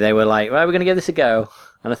movie, they were like, right, we're going to give this a go.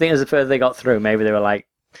 And I think as the further they got through, maybe they were like,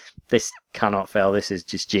 this cannot fail. This is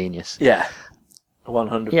just genius. Yeah. Yeah,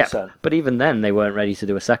 100%. but even then, they weren't ready to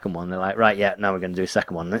do a second one. They're like, right, yeah, now we're going to do a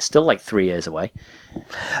second one. And it's still like 3 years away.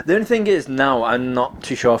 The only thing is, now I'm not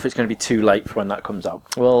too sure if it's going to be too late for when that comes out.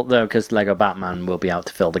 Well, no, because Lego Batman will be out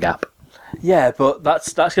to fill the gap. Yeah, but that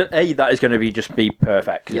is going to be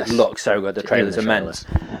perfect. 'Cause Yes. It looks so good. The trailer's In the immense.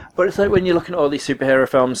 But it's like when you're looking at all these superhero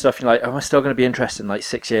films and stuff, you're like, am I still going to be interested in like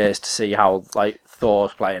 6 years to see how like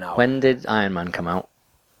Thor's playing out? When did Iron Man come out?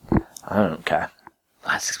 I don't care.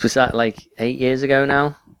 Was that like 8 years ago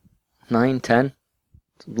now? 9, 10?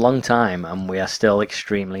 Long time, and we are still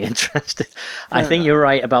extremely interested. I think you're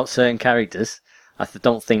right about certain characters. I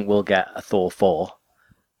don't think we'll get a Thor 4.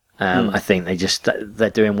 I think they're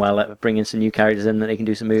doing well at bringing some new characters in that they can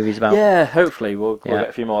do some movies about. Yeah, hopefully we'll get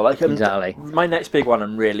a few more. Like Exactly. My next big one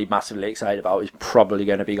I'm really massively excited about is probably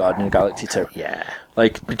going to be Guardian of the Galaxy 2. Yeah.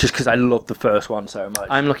 Like, just because I love the first one so much.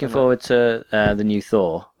 I'm looking forward to the new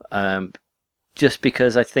Thor. Just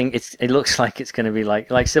because I think it looks like it's going to be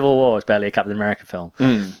like Civil War is barely a Captain America film.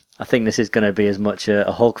 I think this is going to be as much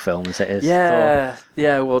a Hulk film as it is Thor.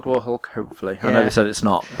 Yeah, World War Hulk, hopefully. I know they said it's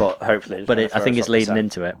not, but hopefully. But I think it's leading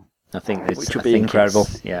into it. I think which would be incredible.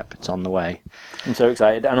 It's on the way. I'm so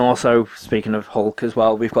excited. And also, speaking of Hulk as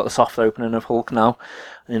well, we've got the soft opening of Hulk now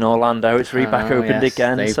in Orlando. It's back opened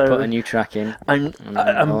again. They've so put a new track in. I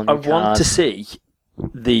want to see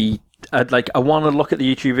I want to look at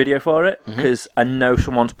the YouTube video for it because I know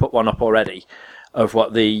someone's put one up already of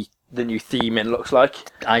what the new theming looks like.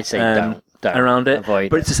 I'd say don't around it. Avoid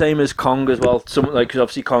but it's the same as Kong as well. Because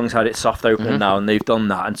obviously Kong's had its soft opening now, and they've done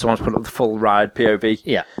that, and someone's put up the full ride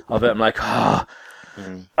POV of it. I'm like, I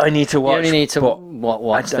need to watch. You only need to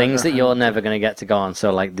watch things that you're never going to get to go on.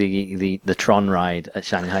 So like the Tron ride at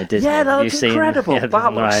Shanghai Disney. Yeah, that looks incredible.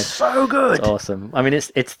 That looks so good. It's awesome. I mean, it's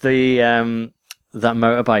the that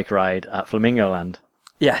motorbike ride at Flamingo Land.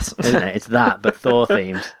 Yes, isn't it? It's that, but Thor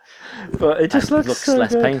themed. But it just looks so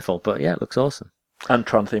less good. painful. But yeah, it looks awesome. And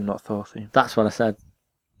Tron theme, not Thor theme. That's what I said.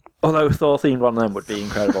 Although Thor themed one of them would be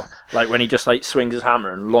incredible. Like when he just like swings his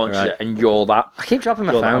hammer and launches it, and you're that. I keep dropping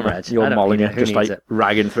my phone, Reg. You're Molyneux, just like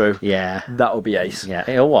ragging through. Yeah, that would be ace. Yeah,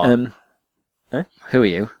 or what? Who are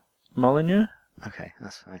you? Molyneux. Okay,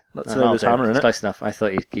 that's fine. That's his hammer, isn't it? Close enough. I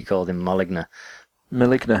thought you called him Molyneux.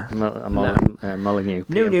 Molyneux. Molyneux.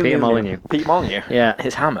 Peter Molyneux. Pete Molyneux. Yeah,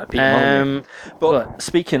 his hammer. Pete Molyneux. But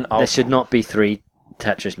speaking of, there should not be 3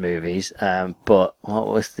 Tetris movies. But what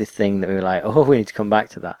was the thing that we were like? Oh, we need to come back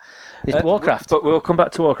to that. It's Warcraft. But we'll come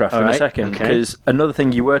back to Warcraft in a second because another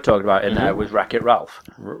thing you were talking about in there was Wreck-It Ralph.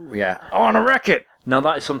 Yeah, I want to wreck it. Now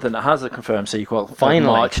that is something that has a confirmed sequel. Finally,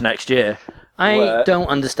 March next year. I don't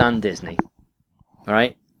understand Disney. All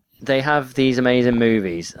right. They have these amazing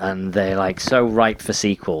movies, and they're like so ripe for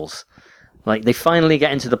sequels. Like they finally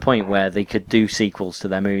get into the point where they could do sequels to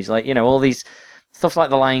their movies. Like all these stuff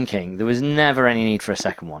like The Lion King. There was never any need for a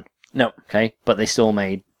second one. No. Okay, but they still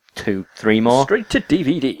made 2, 3 more straight to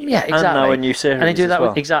DVD. Yeah, exactly. And now a new series. And they do that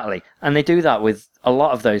with exactly. And they do that with a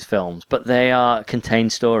lot of those films, but they are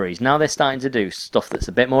contained stories. Now they're starting to do stuff that's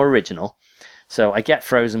a bit more original. So I get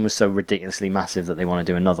Frozen was so ridiculously massive that they want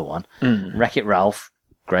to do another one. Wreck-It Ralph.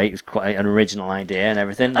 Great, it was quite an original idea and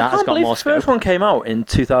everything. That has got more scope. The first one came out in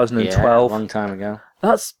 2012. Yeah, a long time ago.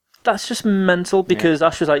 That's just mental because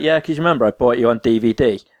Ash was like, yeah, because you remember I bought you on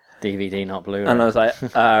DVD. DVD, not Blu-ray. And I was like,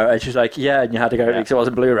 and she was like, yeah, and you had to go because it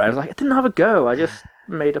wasn't Blu-ray. I was like, I didn't have a go. I just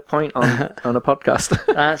made a point on a podcast.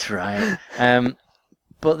 That's right.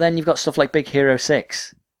 But then you've got stuff like Big Hero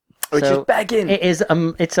 6. Which is begging.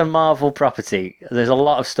 It's a Marvel property. There's a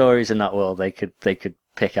lot of stories in that world they could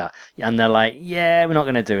pick at, and they're like, yeah, we're not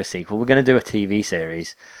going to do a sequel. We're going to do a TV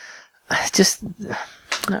series. Just,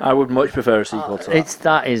 I would much prefer a sequel to that.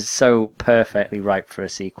 That is so perfectly ripe for a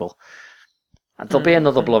sequel. And there'll be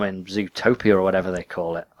another blooming Zootopia or whatever they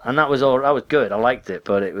call it, and that was good. I liked it,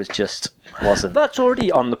 but it was just wasn't. That's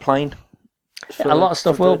already on the plane. A lot of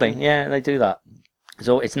stuff will be. Yeah, they do that.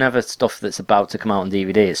 So it's never stuff that's about to come out on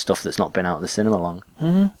DVD. It's stuff that's not been out of the cinema long.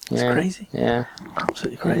 It's crazy. Yeah,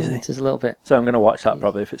 absolutely crazy. It is a little bit. So I'm going to watch that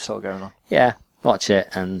probably if it's still going on. Yeah, watch it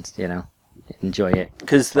and enjoy it.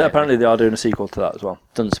 Because apparently they are doing a sequel to that as well.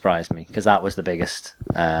 Doesn't surprise me because that was the biggest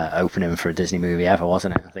opening for a Disney movie ever,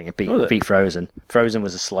 wasn't it? I think it beat Frozen. Frozen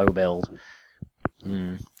was a slow build.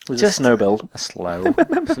 Was just a snow build. A slow.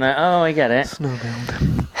 Oh, I get it. Snow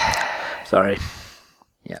build. Sorry.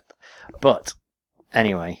 Yep. But.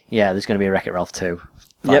 Anyway, yeah, there's going to be a Wreck-It Ralph 2,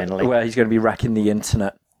 finally. Yep, where he's going to be wrecking the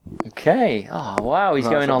internet. Okay. Oh, wow, he's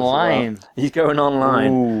going online. He's going online,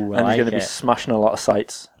 Ooh, and he's going to be smashing a lot of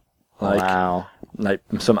sites. Wow. Like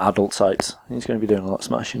some adult sites. He's going to be doing a lot of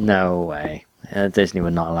smashing. No way. Disney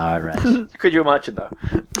would not allow it, Reg. Could you imagine, though?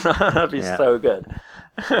 That'd be so good.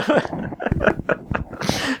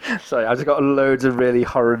 Sorry, I've just got loads of really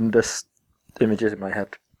horrendous images in my head.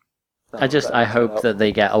 I hope that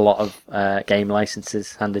they get a lot of game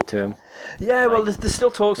licenses handed to them. Yeah, well, there's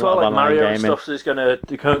still talks a lot about of like online Mario and gaming. stuff that's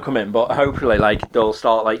gonna come in, but hopefully like they'll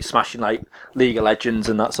start like smashing like League of Legends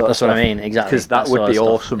and that sort That's of stuff. what I mean, exactly. Because that would be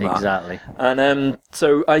awesome. That. Exactly. And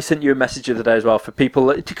so I sent you a message the other day as well for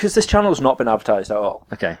people because this channel's not been advertised at all.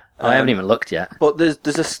 Okay. I haven't even looked yet. But there's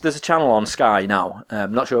a channel on Sky now.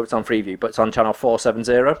 I'm not sure if it's on Freeview, but it's on channel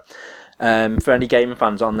 470. For any gaming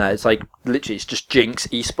fans on there, it's like literally it's just Jinx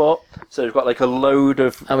Esport. So they've got like a load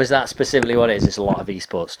of. Oh, is that specifically what it is? It's a lot of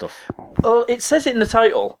esports stuff. Well, it says it in the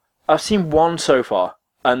title. I've seen one so far,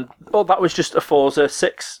 and that was just a Forza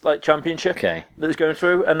 6 like championship Okay. that was going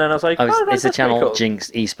through. And then I was like, Is the that's channel pretty cool.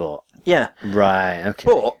 Jinx Esport? Yeah, Right. Okay.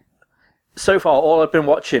 but so far all I've been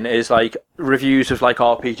watching is like reviews of like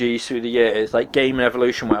RPGs through the years, like Game and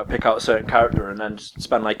Evolution, where I pick out a certain character and then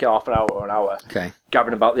spend like half an hour or an hour Okay.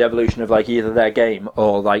 gathering about the evolution of like either their game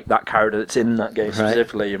or like that character that's in that game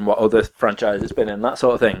specifically and what other franchise it's been in, that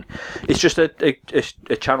sort of thing. It's just a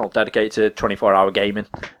channel dedicated to 24-hour gaming,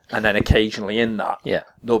 and then occasionally in that Yeah.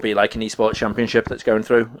 there'll be like an esports championship that's going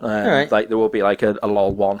through. Right. Like there will be like a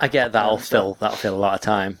LOL one. I get that'll fill a lot of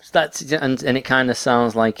time. So and it kind of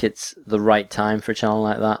sounds like it's the right time for a channel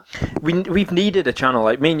like that. We've needed a channel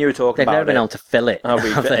like me and you were talking They've about never been it. able to fill it. Oh,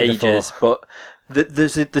 have for they, ages, before? but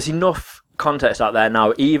there's enough context out there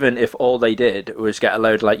now. Even if all they did was get a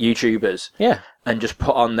load of like YouTubers, Yeah. and just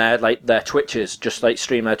put on their Twitches, just like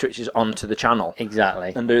stream their Twitches onto the channel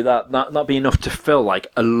Exactly. and do that'd be enough to fill like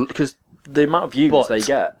because the amount of views they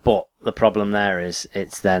get. But the problem there is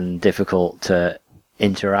it's then difficult to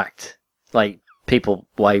interact. Like people,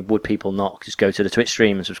 why would people not just go to the Twitch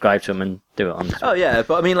stream and subscribe to them and do it on the Twitch? Oh yeah,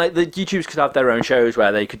 but I mean, like the YouTubers could have their own shows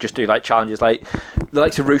where they could just do like challenges, like the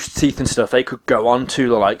likes of Rooster Teeth and stuff. They could go on to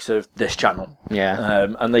the likes of this channel, Yeah.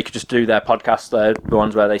 and they could just do their podcasts. The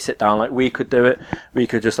ones where they sit down. Like we could do it. We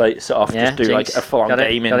could just like sit off, Yeah, just do Jinx. like a full-on Got it,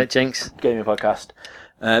 gaming got it, Jinx. gaming podcast.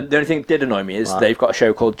 The only thing that did annoy me is Wow. they've got a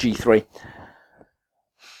show called G3.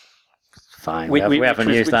 Fine. We haven't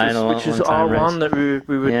used that in a long which was time. our Reg. one that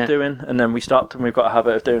we were Yeah. doing, and then we stopped, and we've got a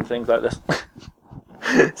habit of doing things like this.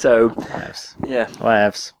 So Whatevs. yeah,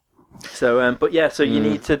 Whatevs. so but yeah, so you Hmm.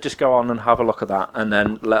 need to just go on and have a look at that, and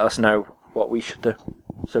then let us know what we should do,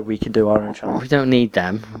 so we can do our own channel. We don't need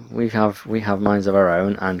them. We have minds of our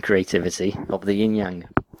own and creativity up the yin yang.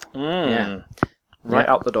 Yeah. Right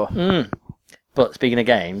Yeah. out the door. But speaking of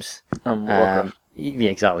games, Warcraft. yeah,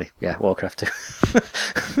 exactly. Yeah, Warcraft 2.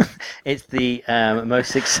 It's the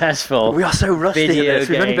most successful We are so rusty at video this.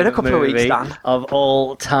 We've only been a game couple of weeks, movie Dan. of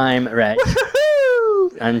all time, Reg.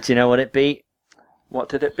 And do you know what it beat? What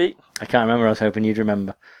did it beat? I can't remember. I was hoping you'd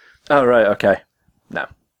remember. Oh right, okay. No.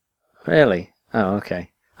 Really? Oh, okay.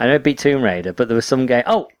 I know it beat Tomb Raider, but there was some game.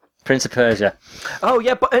 Oh, Prince of Persia. Oh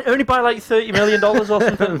yeah, but only by like $30 million or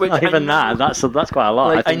something. Which Not even that. That's quite a lot.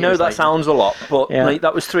 Like, I think it know was that like- sounds a lot, but Yeah. like,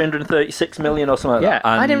 that was 336 million or something like Yeah, that.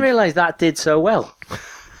 I didn't realise that did so well.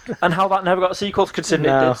 And how that never got a sequel, considering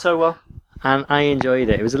it No. did so well. And I enjoyed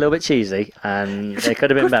it. It was a little bit cheesy, and it could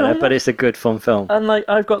have been good better, film, but yeah. it's a good, fun film. And like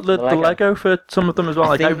I've got the Lego. Lego for some of them as well. I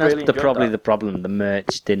Like, think that's really enjoyed that. the problem. The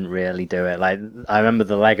merch didn't really do it. Like I remember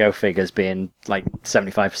the Lego figures being like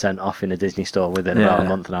 75% off in a Disney store within about a Yeah.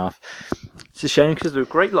 month and a half. It's a shame because they were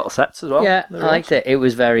great little sets as well. Yeah, They I were liked it. It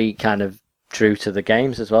was very kind of true to the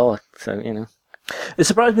games as well. So awesome. It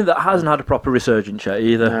surprised me that it hasn't had a proper resurgence yet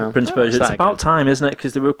either. No. Prince of Oh, Persia. it's It's that about good. time, isn't it?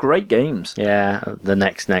 Because they were great games. yeah, the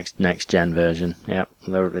next gen version. Yeah,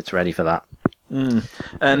 it's ready for that.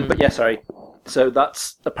 But yeah, sorry. So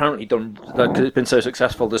that's apparently done. Like, it's been so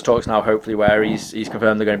successful. There's talks now, hopefully, where he's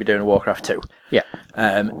confirmed they're going to be doing a Warcraft 2. Yeah.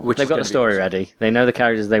 Which They've is got gonna the be story awesome. ready. They know the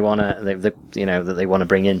characters they want to, that they want to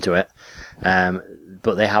bring into it,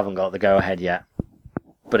 but they haven't got the go ahead yet.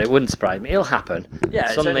 But it wouldn't surprise me. It'll happen. Yeah,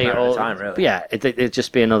 it's only a matter of time, really. Yeah, it'd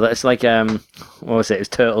just be another. It's like what was it? It was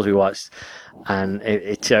Turtles we watched, and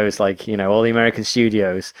it shows like all the American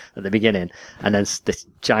studios at the beginning, and then this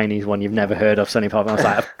Chinese one you've never heard of, Sunny Pop. And I was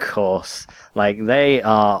like, of course, like they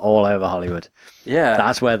are all over Hollywood. Yeah,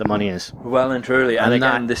 That's where the money is. well and truly. And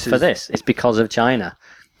again, this is it's because of China.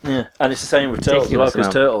 Yeah, and it's the same with Turtles as well, Ridiculous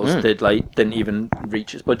because amount. Turtles didn't even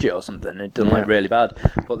reach its budget or something. It done like Yeah. really bad.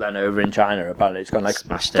 But then over in China, apparently it's gone like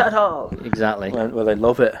Smashed it. Ta-da! Exactly. Well, they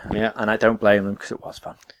love it. Yeah. And I don't blame them because it was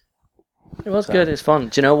fun. It was good. It's fun.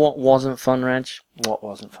 Do you know what wasn't fun, Reg? What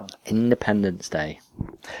wasn't fun? Independence Day.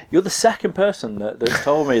 You're the second person that's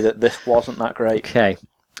told me that this wasn't that great. Okay.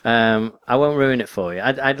 I won't ruin it for you.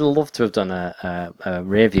 I'd love to have done a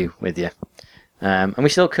review with you, and we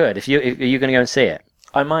still could. If you're going to go and see it.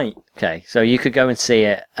 I might. Okay, so you could go and see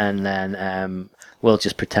it, and then we'll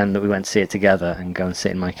just pretend that we went to see it together and go and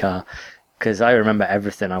sit in my car. Because I remember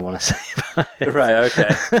everything I want to say about it. Right,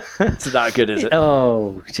 okay. It's that good, is it?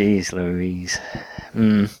 Oh, jeez, Louise.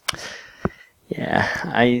 Yeah,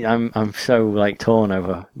 I'm so like torn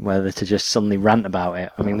over whether to just suddenly rant about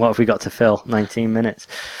it. I mean, what have we got to fill? 19 minutes.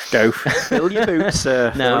 Go. Fill your boots.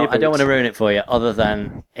 No, I don't want to ruin it for you. Other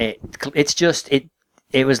than it's just it.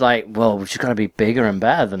 It was like, well, we've just got to be bigger and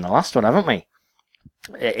better than the last one, haven't we?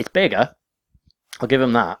 It's bigger. I'll give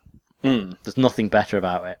them that. There's nothing better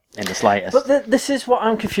about it in the slightest. But this is what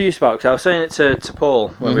I'm confused about, because I was saying it to Paul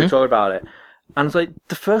when we were talking about it, and it's like,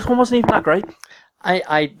 the first one wasn't even that great.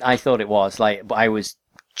 I thought it was, like, but I was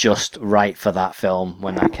just right for that film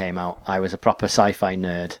when that came out. I was a proper sci-fi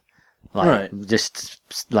nerd. Just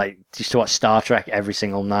to watch Star Trek every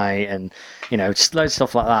single night, and just loads of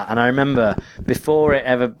stuff like that. And I remember before it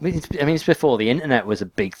ever, I mean, it's before the internet was a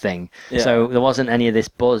big thing, so there wasn't any of this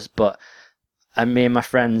buzz. But me and my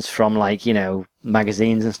friends from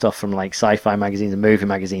magazines and stuff, from like sci-fi magazines and movie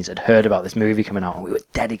magazines, had heard about this movie coming out, and we were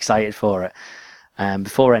dead excited for it,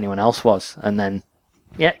 before anyone else was. And then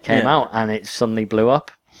it came out, and it suddenly blew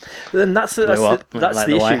up. Then that's the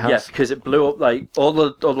issue, yeah, because it blew up like all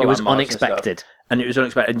the it was unexpected, and it was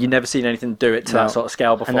unexpected, and you never seen anything do it to that sort of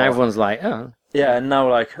scale before. And now everyone's like, oh, yeah, and now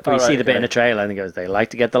like, we see the bit in the trailer, and he goes, they like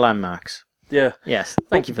to get the landmarks. Yeah. Yes.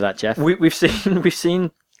 Thank you for that, Jeff. We've seen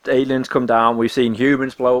aliens come down. We've seen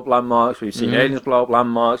humans blow up landmarks. We've seen aliens blow up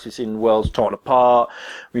landmarks. We've seen worlds torn apart.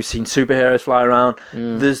 We've seen superheroes fly around.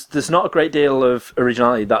 There's not a great deal of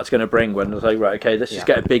originality that's going to bring when it's like, right, okay, let's just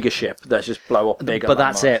get a bigger ship. Let's just blow up bigger. But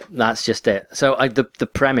that's it. That's just it. So the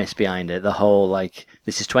premise behind it, the whole like,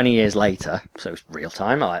 this is 20 years later, so it's real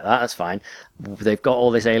time. I like that. That's fine. They've got all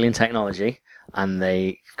this alien technology, and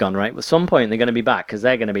they've gone, right, at some point they're going to be back because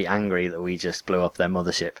they're going to be angry that we just blew up their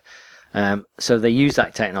mothership. So they use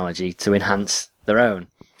that technology to enhance their own.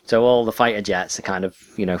 So all the fighter jets are kind of,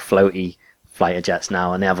 floaty fighter jets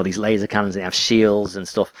now, and they have all these laser cannons, and they have shields and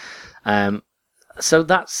stuff. So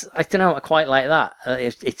that's, I don't know, I quite like that.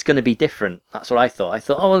 It's going to be different. That's what I thought. I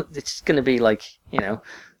thought, oh, it's going to be like,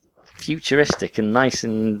 futuristic and nice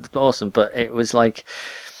and awesome. But it was like,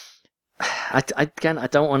 I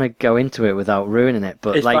don't want to go into it without ruining it.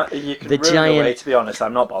 But the giant, away, to be honest,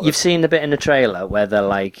 I'm not bothered. You've seen the bit in the trailer where they're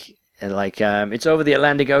like, it's over the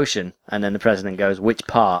Atlantic Ocean, and then the president goes, which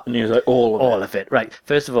part? And he was like, all of it. Right.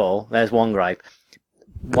 First of all, there's one gripe.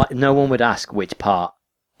 No one would ask which part.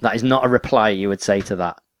 That is not a reply you would say to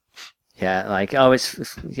that. Yeah, like, oh, it's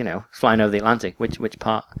flying over the Atlantic. Which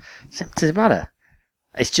part? Does it matter?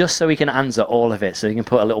 It's just so he can answer all of it, so he can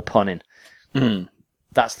put a little pun in.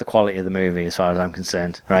 That's the quality of the movie, as far as I'm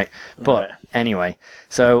concerned, right? But anyway,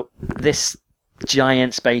 so this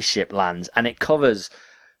giant spaceship lands, and it covers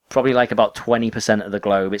probably like about 20% of the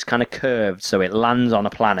globe. It's kind of curved, so it lands on a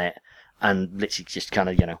planet and literally just kind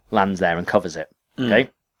of, lands there and covers it. Okay?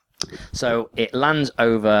 So it lands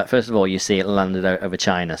over, first of all, you see it landed over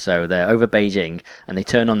China. So they're over Beijing, and they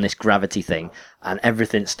turn on this gravity thing, and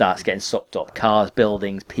everything starts getting sucked up. Cars,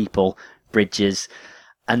 buildings, people, bridges.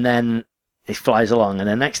 And then it flies along, and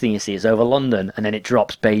the next thing you see is over London, and then it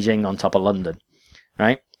drops Beijing on top of London.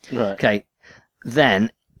 Right? Okay.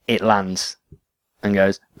 Then it lands and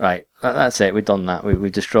goes, right, that's it, we've done that.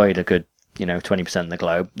 We've destroyed a good, 20% of the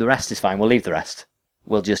globe. The rest is fine, we'll leave the rest.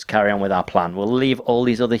 We'll just carry on with our plan. We'll leave all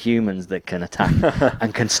these other humans that can attack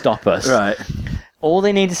and can stop us. Right. All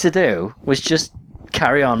they needed to do was just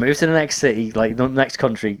carry on, move to the next city, like the next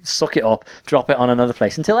country, suck it up, drop it on another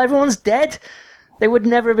place until everyone's dead. They would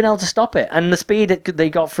never have been able to stop it. And the speed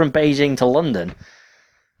they got from Beijing to London.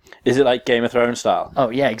 Is it like Game of Thrones style?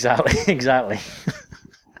 Oh, yeah, exactly. Exactly.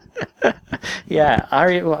 Yeah,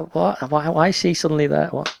 Arya, what? Why is she suddenly there?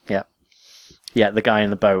 What? Yeah, the guy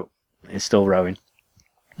in the boat is still rowing.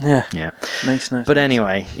 Yeah. Nice. But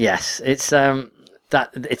anyway, yes, it's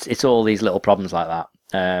it's all these little problems like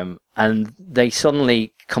that, and they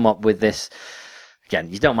suddenly come up with this.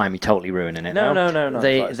 Again, you don't mind me totally ruining it. No.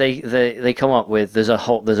 They come up with there's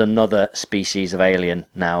another species of alien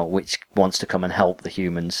now which wants to come and help the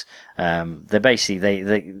humans. They're basically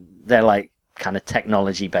they're like kind of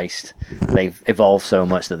technology based. They've evolved so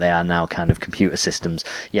much that they are now kind of computer systems.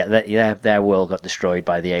 Their world got destroyed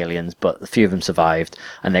by the aliens, but a few of them survived,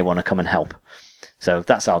 and they want to come and help. So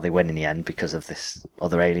that's how they win in the end, because of this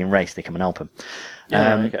other alien race. They come and help them.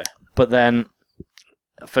 Okay. But then,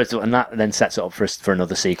 first of all, and that then sets it up for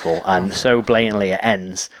another sequel, and so blatantly it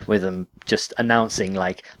ends with them just announcing,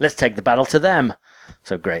 like, let's take the battle to them.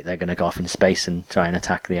 So great, they're going to go off in space and try and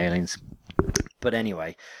attack the aliens. But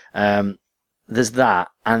anyway, there's that,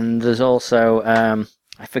 and there's also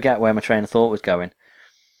I forget where my train of thought was going.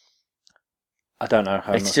 I don't know.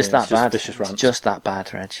 It's just that bad. Vicious It's rants. just that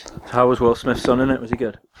bad, Reg. How was Will Smith's son in it? Was he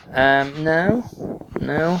good? No.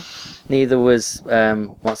 Neither was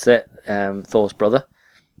Thor's brother.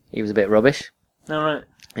 He was a bit rubbish. All right.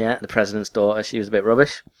 Yeah, the president's daughter. She was a bit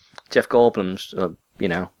rubbish. Jeff Goldblum's,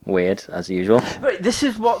 weird as usual. But this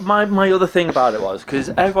is what my other thing about it was, because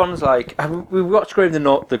everyone's like, we watched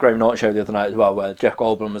the Graham Norton show the other night as well, where Jeff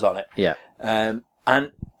Goldblum was on it. Yeah.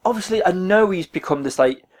 And obviously, I know he's become this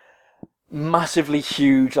like massively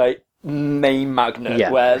huge like name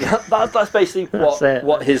magnet, where that's basically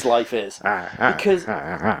what his life is. Because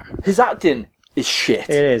his acting is shit.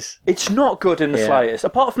 It is. It's not good in the slightest.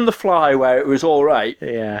 Apart from The Fly, where it was all right.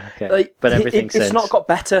 Yeah. Okay. Like, but everything it's not got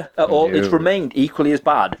better at all. No. It's remained equally as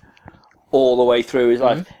bad all the way through his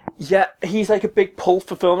life. Yeah, he's like a big pull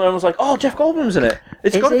for film, and everyone's like, "Oh, Jeff Goldblum's in it.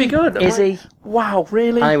 It's got to be good." Is he? Wow,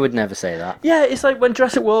 really? I would never say that. Yeah, it's like when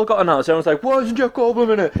Jurassic World got announced, everyone's like, "Why isn't Jeff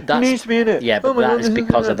Goldblum in it? He needs to be in it." Yeah, but that is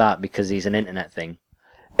because of that, because he's an internet thing.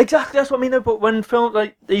 Exactly, that's what I mean. But when film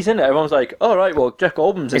like he's in it, everyone's like, "All right, well, Jeff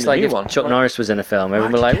Goldblum's in the new one." It's like if Chuck Norris was in a film,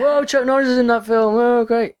 everyone would be like, "Whoa, Chuck Norris is in that film! Oh,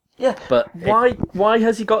 great!" Yeah, but why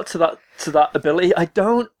has he got to that ability? I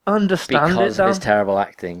don't understand because it. of his terrible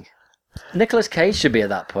acting. Nicolas Cage should be at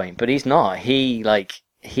that point, but he's not. He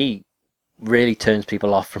really turns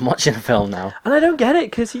people off from watching a film now. And I don't get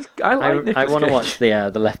it, because I want to watch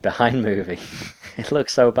the Left Behind movie. It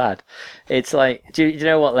looks so bad. It's like, do you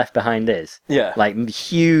know what Left Behind is? Yeah. Like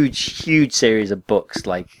huge series of books,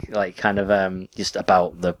 like kind of just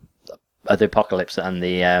about the apocalypse and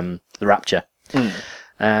the rapture.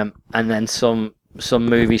 And then some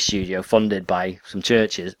movie studio funded by some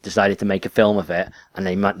churches decided to make a film of it, and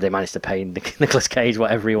they managed to pay Nicolas Cage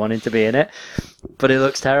whatever he wanted to be in it. But it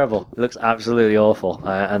looks terrible. It looks absolutely awful,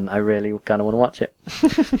 and I really kind of want to watch it.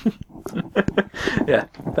 Yeah,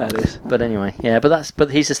 that is. But anyway, yeah.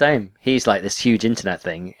 But he's the same. He's like this huge internet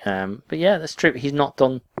thing. But yeah, that's true. He's not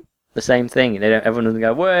done the same thing. Everyone doesn't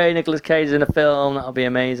go, "Way, Nicolas Cage is in a film. That'll be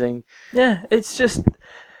amazing." Yeah, it's just.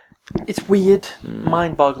 It's weird,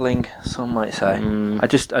 mind-boggling, some might say. I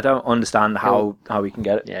don't understand how we can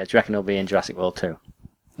get it. Yeah, do you reckon it'll be in Jurassic World 2?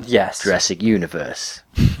 Yes. Jurassic Universe.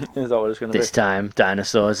 Is that what it's going to be? This time,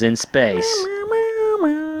 dinosaurs in space.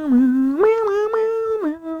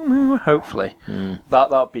 Hopefully.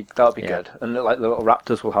 That'll be good. And like the little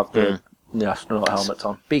raptors will have the astronaut helmets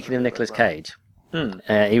on. Speaking of Nicolas Cage,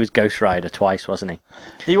 he was Ghost Rider twice, wasn't he?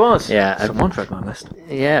 He was. Yeah. Someone read my list.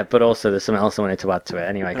 Yeah, but also there's something else I wanted to add to it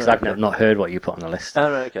anyway, because I've not heard what you put on the list.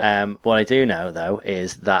 Oh, right, okay. What I do know, though,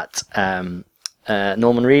 is that Norman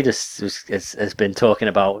Reedus has been talking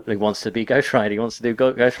about he wants to be Ghost Rider. He wants to do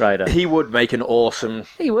Ghost Rider. He would make an awesome...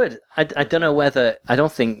 He would. I don't know whether... I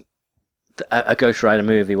don't think a Ghost Rider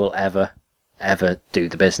movie will ever do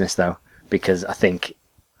the business, though, because I think...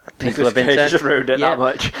 People have been just ruined it that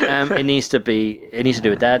much. It needs to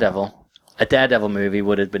do a Daredevil. A Daredevil movie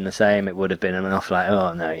would have been the same. It would have been enough like,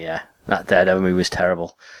 oh no, yeah, that Daredevil movie was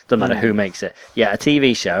terrible. Doesn't matter who makes it. Yeah, a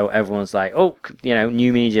TV show, everyone's like, oh,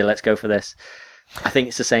 new media, let's go for this. I think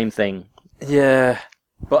it's the same thing. Yeah,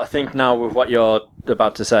 but I think now with what you're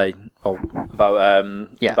about to say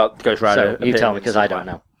about Ghost Rider, so you tell me, because I don't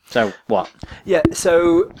know. So what? Yeah,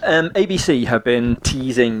 so ABC have been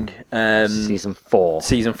teasing season 4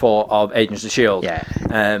 of Agents of Shield. Yeah,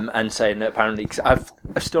 and saying that apparently, cause I've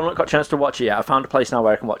still not got a chance to watch it yet. I found a place now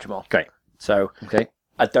where I can watch them all. Great. So okay,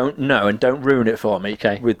 I don't know, and don't ruin it for me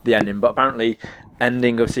with the ending. But apparently,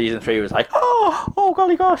 ending of season 3 was like, oh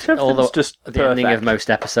golly gosh, everything's just the perfect. ending of most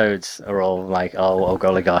episodes are all like, oh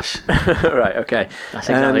golly gosh. Right, okay. That's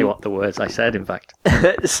exactly what the words I said, in fact.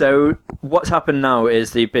 So what's happened now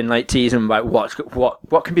is they've been like teasing about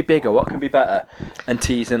what can be bigger, what can be better, and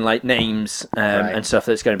teasing like names and stuff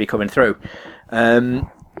that's going to be coming through.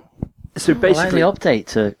 So basically, the update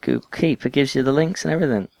to Google Keep, it gives you the links and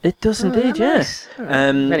everything. It does indeed, yes.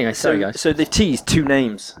 Anyway, sorry guys. So they've teased 2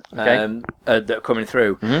 names that are coming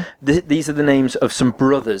through. These are the names of some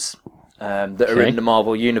brothers that are in the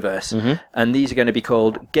Marvel universe, and these are going to be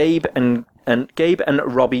called Gabe and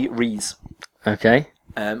Robbie Rees. Okay.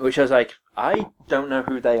 Which I was like, I don't know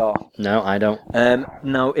who they are. No, I don't.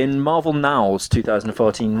 Now in Marvel Now's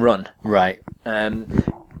 2014 run, right?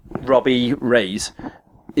 Robbie Reyes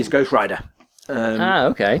is Ghost Rider.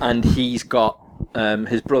 Okay. And he's got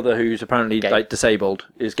his brother, who's apparently like disabled,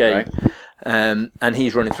 is Gabe, and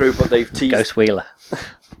he's running through. But they've teased Ghost Wheeler,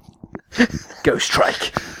 Ghost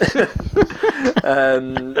Strike.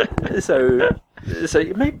 So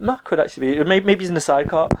maybe that could actually be. Maybe he's in the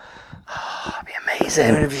sidecar. That'd be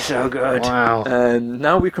amazing. It'd be so good. Wow.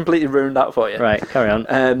 Now we've completely ruined that for you. Right, carry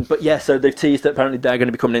on. But yeah, so they've teased that apparently they're going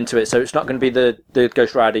to be coming into it. So it's not going to be the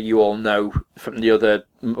Ghost Rider you all know from the other,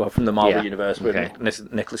 well, from the Marvel universe, where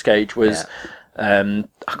Nicolas Cage was. I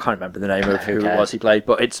can't remember the name of who it was he played,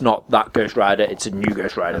 but it's not that Ghost Rider. It's a new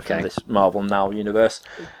Ghost Rider from this Marvel Now universe.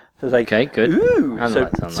 So it's like, okay, good. Ooh,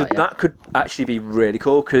 so that could actually be really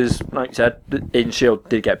cool because, like you said, Agent Shield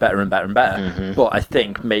did get better and better and better. Mm-hmm. But I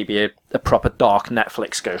think maybe a proper dark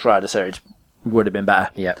Netflix Ghost Rider series would have been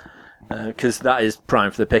better. Yeah. Because that is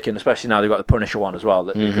prime for the picking, especially now they've got the Punisher one as well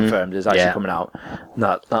that they confirmed is actually coming out.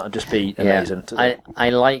 That would just be amazing. I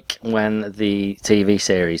like when the TV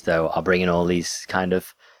series, though, are bringing all these kind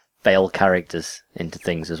of failed characters into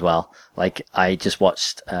things as well. Like, I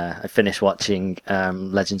finished watching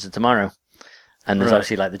Legends of Tomorrow, and there's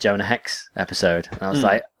obviously like the Jonah Hex episode, and I was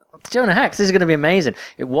like, Jonah Hex, this is going to be amazing.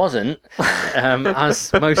 It wasn't,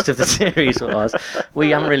 as most of the series was.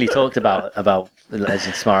 We haven't really talked about Legends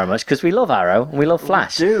of Tomorrow much because we love Arrow and we love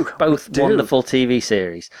Flash. Both wonderful TV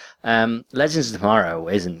series. Legends of Tomorrow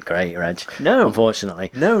isn't great, Reg. No,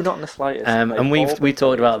 unfortunately. No, not in the slightest. And we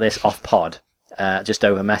talked about this off pod, just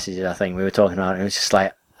over messages. I think we were talking about it. It was just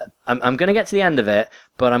like, I'm going to get to the end of it,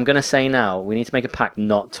 but I'm going to say now, we need to make a pact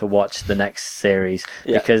not to watch the next series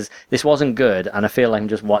because this wasn't good, and I feel like I'm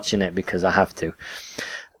just watching it because I have to.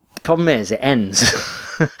 The problem is, it ends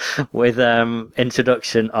with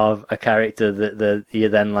introduction of a character that you're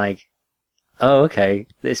then like, oh, okay,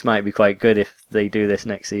 this might be quite good if they do this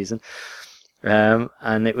next season.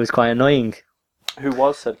 And it was quite annoying. Who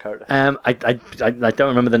was said character? I don't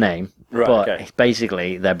remember the name, but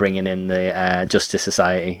basically they're bringing in the Justice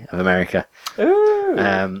Society of America.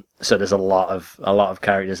 Ooh. So there's a lot of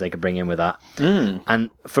characters they could bring in with that.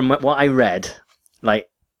 And from what I read, like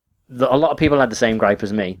a lot of people had the same gripe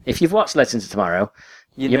as me. If you've watched Legends of Tomorrow,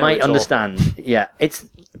 you might understand. Awful. Yeah, it's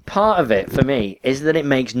part of it for me is that it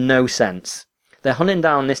makes no sense. They're hunting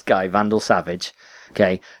down this guy, Vandal Savage,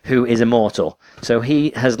 who is immortal. So he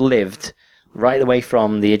has lived right the way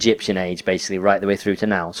from the Egyptian age, basically, right the way through to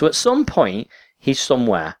now. So at some point, he's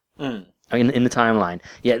somewhere in the timeline.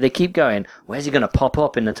 Yeah, they keep going, where's he going to pop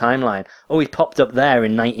up in the timeline? Oh, he popped up there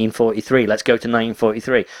in 1943. Let's go to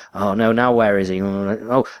 1943. Oh, no, now where is he?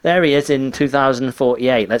 Oh, there he is in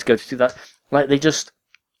 2048. Let's go to 2000. Like, they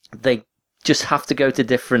just have to go to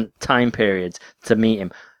different time periods to meet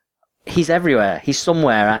him. He's everywhere. He's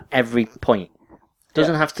somewhere at every point.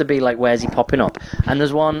 Doesn't have to be like, where's he popping up? And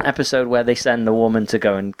there's one episode where they send a woman to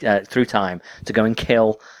go and through time to go and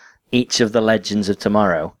kill each of the Legends of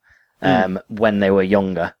Tomorrow when they were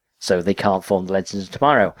younger, so they can't form the Legends of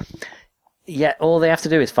Tomorrow. Yet all they have to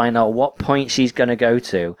do is find out what point she's going to go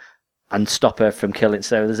to and stop her from killing.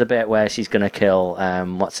 So there's a bit where she's going to kill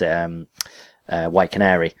White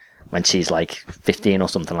Canary when she's like 15 or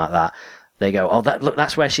something like that. They go, oh, look,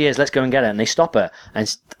 that's where she is. Let's go and get her. And they stop her.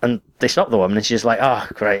 And they stop the woman. And she's like, oh,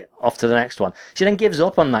 great. Off to the next one. She then gives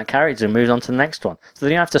up on that character and moves on to the next one. So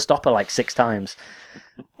then you have to stop her like 6 times.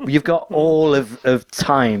 You've got all of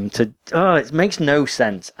time to... Oh, it makes no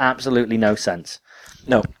sense. Absolutely no sense.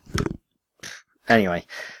 No. Anyway,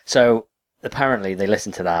 so apparently they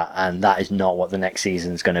listened to that. And that is not what the next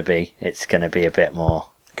season's going to be. It's going to be a bit more...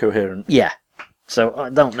 coherent. Yeah. So I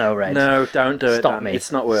don't know, Red. No, don't do it. Stop me.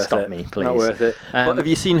 It's not worth it. Stop me, please. Not worth it. But have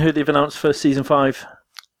you seen who they've announced for season 5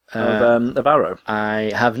 of Arrow?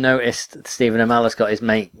 I have noticed Stephen Amell's got his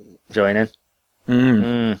mate joining.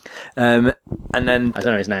 And then I don't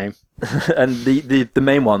know his name. And the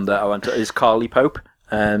main one that I want to is Carly Pope,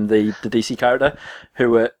 the DC character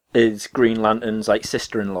who is Green Lantern's like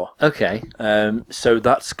sister-in-law. Okay. So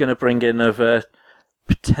that's going to bring in a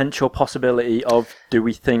potential possibility of, do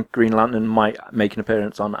we think Green Lantern might make an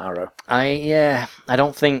appearance on Arrow? I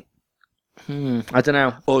don't think... I don't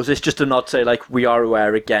know. Or is this just a nod to say, like, we are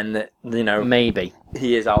aware again that, maybe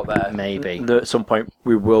he is out there. Maybe. That at some point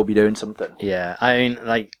we will be doing something. Yeah, I mean,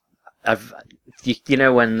 like,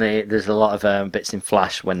 when there's a lot of bits in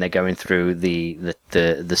Flash when they're going through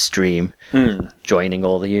the stream, joining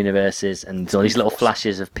all the universes, and all these little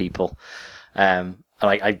flashes of people.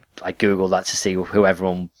 I googled that to see who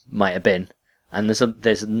everyone might have been, and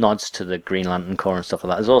there's nods to the Green Lantern Corps and stuff like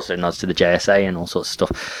that. There's also nods to the JSA and all sorts of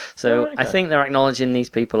stuff. So I think they're acknowledging these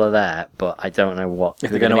people are there, but I don't know what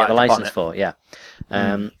they're going to get the license for. Yeah.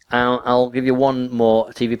 I'll give you one more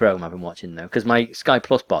TV program I've been watching though, because my Sky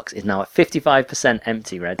Plus box is now at 55%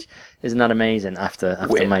 empty. Reg, isn't that amazing? After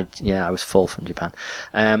I was full from Japan.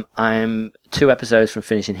 I'm 2 episodes from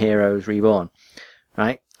finishing Heroes Reborn,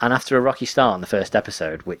 right? And after a rocky start on the first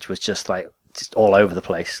episode, which was just all over the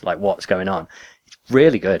place, like what's going on, it's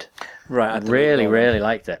really good. Right. I really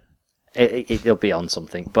liked it. it'll be on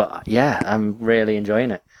something. But yeah, I'm really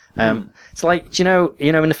enjoying it. It's like, do you know,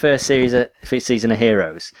 in the first season of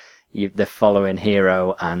Heroes, they're following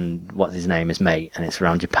Hero and what's his name is Mate, and it's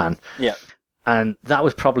around Japan. Yeah. And that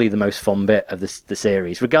was probably the most fun bit of the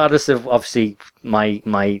series, regardless of obviously my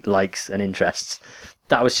likes and interests.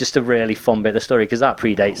 That was just a really fun bit of the story because that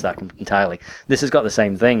predates that entirely. This has got the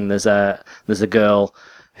same thing. There's a girl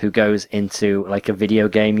who goes into like a video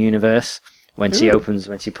game universe when she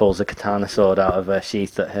pulls a katana sword out of her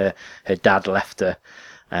sheath that her dad left her.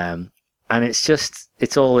 And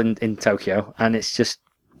it's all in Tokyo, and it's just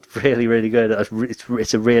really, really good.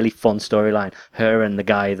 It's a really fun storyline. Her and the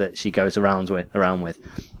guy that she goes around with.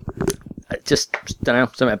 I just don't know,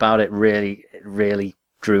 something about it really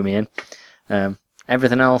drew me in.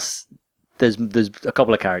 Everything else, there's a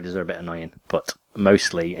couple of characters that are a bit annoying, but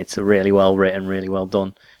mostly it's a really well written, really well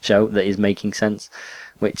done show that is making sense,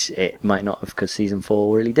 which it might not have because season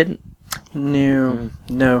 4 really didn't. No,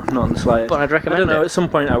 not in the slightest. But I'd recommend I don't know, it. at some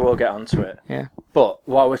point I will get onto it. Yeah. But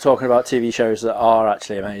while we're talking about TV shows that are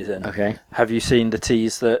actually amazing, Okay. have you seen the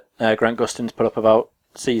tease that Grant Gustin's put up about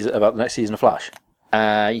the next season of Flash?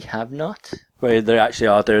 I have not. Where they actually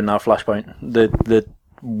are doing now Flashpoint. The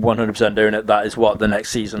 100% doing it. That is what the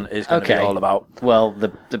next season is going to be all about. Well,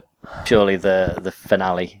 surely the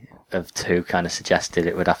finale of 2 kind of suggested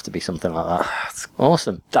it would have to be something like that. That's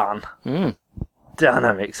Awesome. Dan,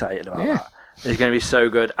 I'm excited about that. It's going to be so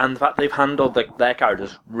good, and the fact they've handled their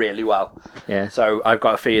characters really well. Yeah. So I've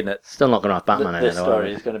got a feeling that Still not going to have Batman in it, this though,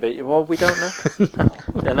 story is going to be. Well, we don't know.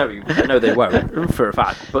 I know they won't for a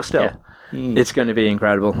fact, but still, it's going to be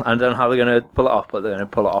incredible. I don't know how they're going to pull it off, but they're going to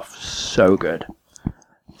pull it off so good.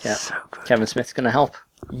 Yeah. So good. Kevin Smith's going to help.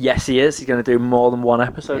 Yes, he is. He's going to do more than one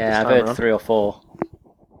episode. Yeah, this I've time heard around, 3 or 4.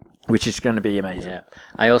 which is going to be amazing. Yeah.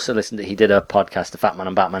 I also listened to, he did a podcast, a Fat Man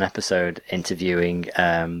and Batman episode, interviewing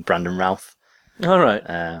Brandon Routh. All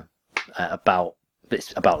right. About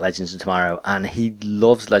Legends of Tomorrow, and he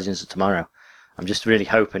loves Legends of Tomorrow. I'm just really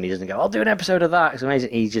hoping he doesn't go, I'll do an episode of that. It's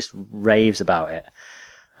amazing. He just raves about it.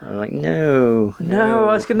 I'm like, no.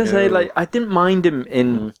 I was going to say, like, I didn't mind him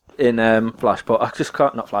in Flash, but I just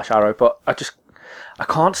can't, not Flash Arrow, but I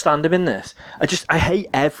can't stand him in this. I hate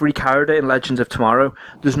every character in Legends of Tomorrow.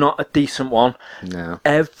 There's not a decent one. No.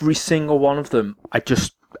 Every single one of them,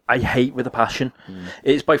 I hate with a passion.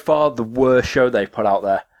 It's by far the worst show they've put out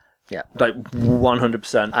there. Yeah. Like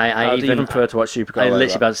 100%. I'd even prefer to watch Supergirl. I over literally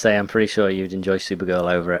that. about to say, I'm pretty sure you'd enjoy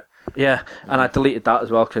Supergirl over it. Yeah, and I deleted that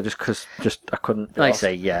as well because I couldn't. Like I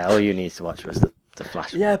say, yeah, all you need to watch was the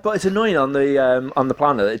Flash. Yeah, but it's annoying on the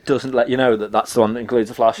planner. It doesn't let you know that that's the one that includes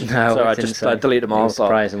the Flash. No, so I I deleted them all. It was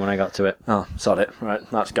surprising when I got to it. Oh, sod it. Right,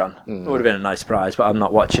 that's gone. It would have been a nice surprise, but I'm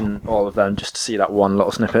not watching all of them just to see that one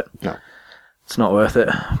little snippet. No. It's not worth it.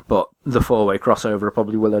 But the 4-way crossover I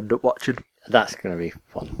probably will end up watching. That's going to be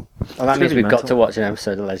fun. Well, that means we've got to watch an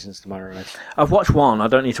episode of Legends tomorrow night. I've watched one. I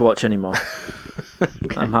don't need to watch any more.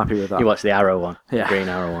 Okay. I'm happy with that. You watched the Arrow one. Yeah. The Green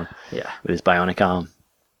Arrow one. Yeah. With his bionic arm.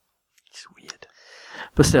 It's weird.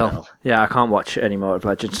 But still, Well. yeah, I can't watch any more of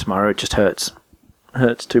Legends tomorrow. It just hurts.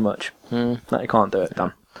 Hurts too much. I can't do it,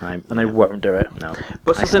 Dan. And I won't do it. No.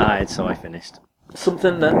 But I started, so I finished.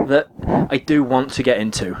 Something that I do want to get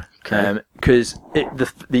into, because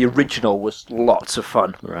the original was lots of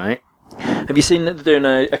fun. Right. Have you seen that they're doing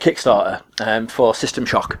a Kickstarter for System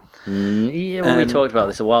Shock? Yeah, we talked about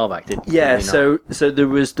this a while back, didn't we? Yeah, so there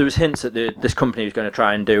was hints that this company was going to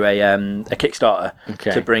try and do a Kickstarter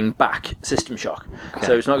to bring back System Shock. Okay.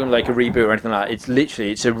 So it's not going to be like a reboot or anything like that.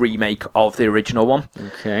 It's a remake of the original one.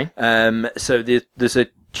 Okay. So there's a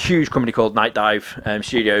huge company called Night Dive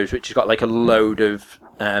Studios, which has got like a load of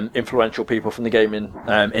influential people from the gaming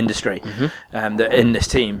industry that are in this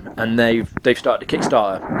team, and they've started a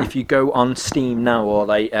Kickstarter. If you go on Steam now or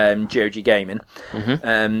like GOG Gaming,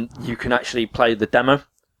 you can actually play the demo,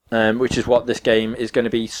 which is what this game is going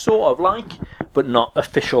to be sort of like, but not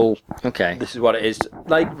official. Okay. This is what it is,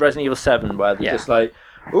 like Resident Evil 7, where they're just like,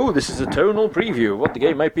 oh, this is a tonal preview of what the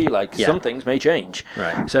game might be like. Yeah. Some things may change.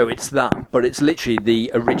 Right. So it's that, but it's literally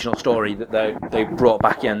the original story that they brought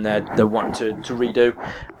back in. They want to redo,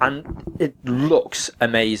 and it looks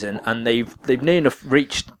amazing. And they've near enough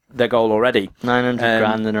reached their goal already. 900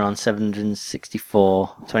 grand and they're on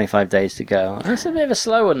 764. 25 days to go. That's a bit of a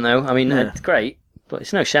slow one, though. I mean, it's great, but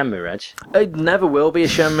it's no Shenmue, Reg. It never will be a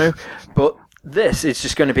Shenmue, but this is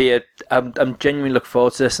just going to be I'm genuinely looking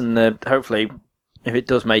forward to this, and hopefully, if it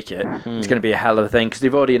does make it, it's going to be a hell of a thing, because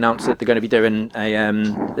they've already announced that they're going to be doing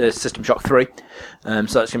a System Shock 3. So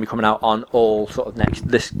that's going to be coming out on all sort of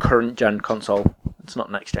this current gen console. It's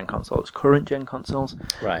not next gen console, it's current gen consoles.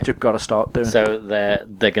 Right. Which you've got to start doing. So they're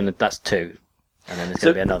gonna. That's 2. and then there's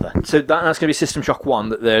going to be another. So that's going to be System Shock 1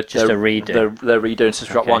 that they're a redo. They're redoing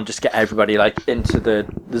System Shock 1 just to get everybody like into the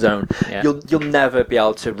zone. Yeah. You'll never be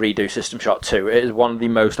able to redo System Shock 2. It is one of the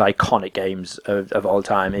most iconic games of all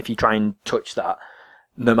time. If you try and touch that,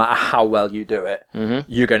 no matter how well you do it,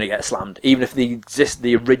 you're going to get slammed. Even if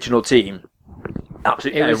the original team,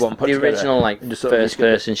 absolutely It was everyone put the together original like and just sort of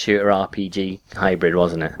first-person shooter RPG hybrid,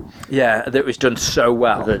 wasn't it? Yeah, that was done so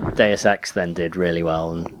well. The Deus Ex then did really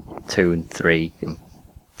well, and 2 and 3 and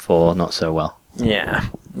 4 not so well. Yeah.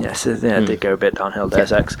 Yes, yeah, it did go a bit downhill,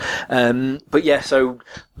 Deus Ex. But yeah, so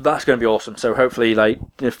that's going to be awesome. So hopefully, like,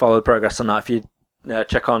 follow the progress on that. If you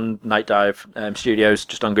check on Night Dive Studios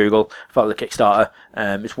just on Google, follow the Kickstarter.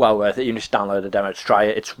 It's well worth it. You can just download the demo to try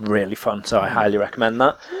it. It's really fun, so I highly recommend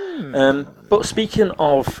that. But speaking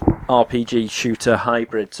of RPG shooter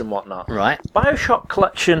hybrids and whatnot, Right. BioShock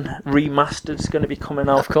Collection Remastered is going to be coming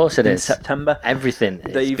out. Of course it in is. September. Everything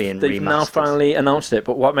is being They've remastered. now finally announced it,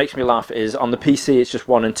 but what makes me laugh is on the PC it's just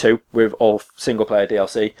 1 and 2 with all single player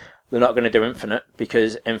DLC. They're not going to do Infinite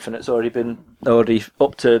because Infinite's already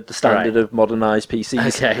up to the standard of modernised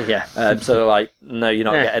PCs. Okay, yeah. So they're like, no, you're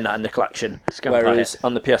not Yeah. getting that in the collection. Just go and buy Whereas it.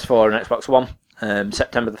 on the PS4 and Xbox One,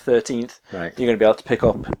 September the 13th, Right. you're going to be able to pick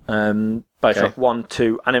up BioShock 1,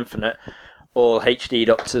 2 and Infinite, all HD'd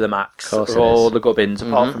up to the max. Course Of it all is. the gubbins,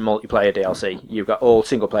 apart from multiplayer DLC. You've got all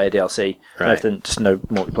single player DLC, Right. everything, just no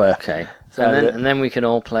multiplayer. Okay. So And then we can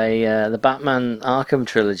all play the Batman Arkham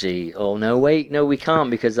trilogy. Oh, no, wait. No, we can't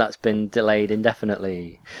because that's been delayed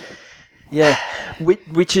indefinitely. Yeah,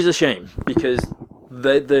 which is a shame because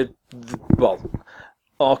the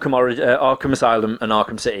Arkham Asylum and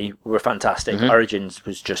Arkham City were fantastic. Origins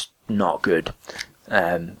was just not good,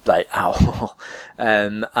 like at all.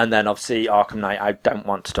 And then obviously Arkham Knight I don't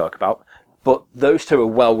want to talk about, but those two are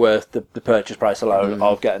well worth the purchase price alone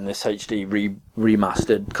of getting this HD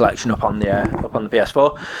remastered collection up on the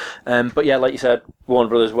PS4. But yeah, like you said, Warner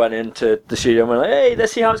Brothers went into the studio and went like, hey,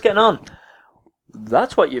 let's see how it's getting on.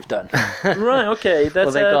 That's what you've done. Right, okay.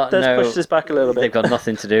 Let's push this back a little bit. They've got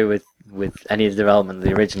nothing to do with any of the development of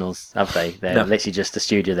the originals, have they? They're literally just the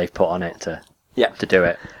studio they've put on it to do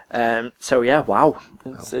it. So yeah, wow.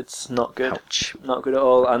 It's not good. Ouch. Not good at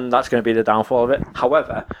all, and that's going to be the downfall of it.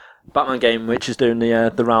 However, Batman game, which is doing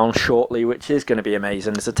the round shortly, which is going to be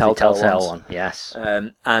amazing. It's a Telltale one, yes.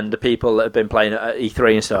 and the people that have been playing it at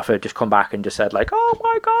E3 and stuff have just come back and just said like, "Oh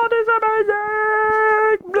my god, it's amazing!"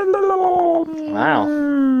 Blah, blah, blah.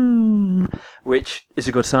 Wow. Which is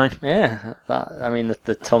a good sign. Yeah, I mean,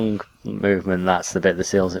 the tongue movement, that's the bit that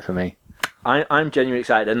seals it for me. I'm genuinely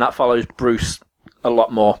excited, and that follows Bruce a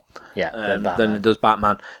lot more than it does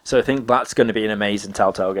Batman. So I think that's going to be an amazing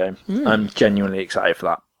Telltale game. I'm genuinely excited for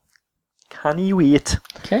that. Can you wait?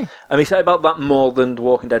 Okay. I'm excited about that more than The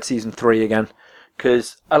Walking Dead Season 3 again,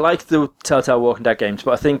 because I like the Telltale Walking Dead games,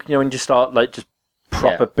 but I think when you start like just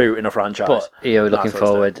proper booting a franchise. But you're that looking sort of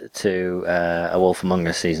forward to A Wolf Among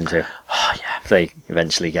Us Season 2. Oh, yeah. If they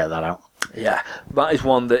eventually get that out. Yeah, that is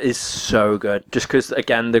one that is so good. Just because,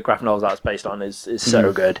 again, the graphic novel that's based on is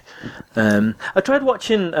so good. I tried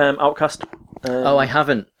watching Outcast. I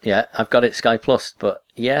haven't yet. I've got it Sky Plus, but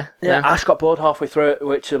yeah. Ash got bored halfway through it,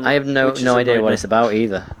 which I have no idea annoyed what me. it's about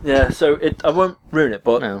either. Yeah, so I won't ruin it,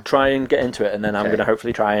 but No. try and get into it, and then I'm Okay. going to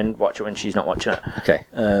hopefully try and watch it when she's not watching it, Okay.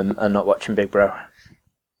 and not watching Big Bro.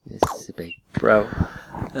 It's a big bro.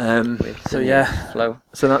 So yeah, Flow.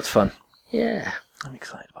 so that's fun. Yeah. I'm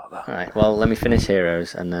excited about that. Alright, well, let me finish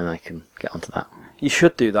Heroes and then I can get onto that. You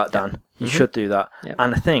should do that, Dan. You should do that. Yep.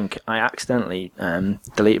 And I think I accidentally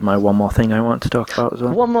deleted my one more thing I want to talk about as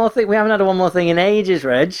well. One more thing. We haven't had a one more thing in ages,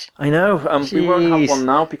 Reg. I know. We won't have Jeez. one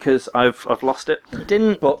now because I've lost it.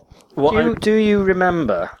 Didn't. But what Do you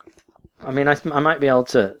remember? I mean, I might be able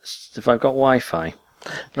to if I've got Wi-Fi.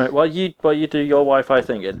 right, while you do your Wi-Fi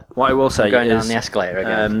thinking, what I will say Going is down the escalator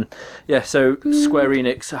again. so Square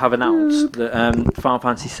Enix have announced that Final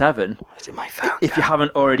Fantasy VII. Is it my phone? If you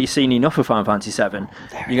haven't already seen enough of Final Fantasy VII,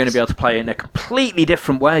 you're going to be able to play it in a completely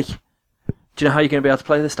different way. Do you know how you're going to be able to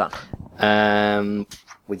play this, Dan?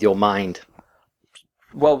 With your mind.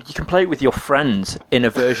 Well, you can play it with your friends in a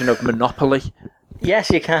version of Monopoly. Yes,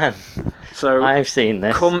 you can. So I've seen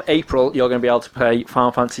this. come April, you're going to be able to play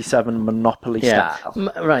Final Fantasy VII Monopoly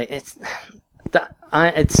style. Right. It's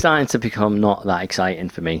starting to become not that exciting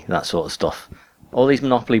for me. That sort of stuff. All these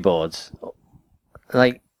Monopoly boards,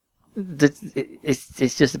 like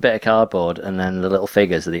it's just a bit of cardboard, and then the little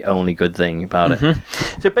figures are the only good thing about it.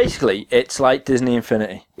 So basically, it's like Disney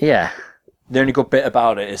Infinity. Yeah. The only good bit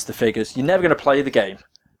about it is the figures. You're never going to play the game,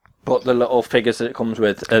 but the little figures that it comes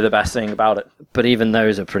with are the best thing about it. But even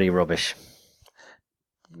those are pretty rubbish.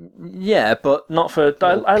 Yeah, but not for.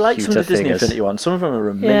 I like some of the Disney figures. Infinity ones. Some of them are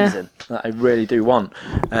amazing. That I really do want.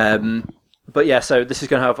 But yeah, so this is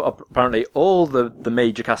going to have apparently all the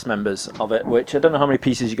major cast members of it, which I don't know how many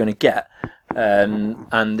pieces you're going to get.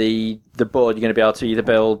 And the board you're going to be able to either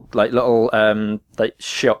build like little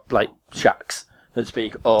shacks, so to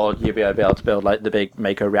speak, or you'll be able to build like the big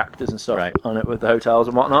Mako reactors and stuff on it with the hotels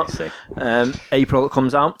and whatnot. April it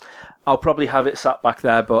comes out. I'll probably have it sat back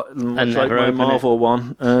there, but much like my Marvel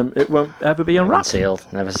one, it won't ever be unwrapped. Unsealed,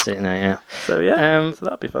 never sitting there. Yeah. So yeah, so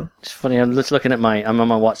that'd be fun. It's funny. I'm just looking at I'm on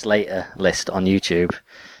my watch later list on YouTube.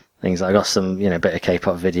 Things I got some, bit of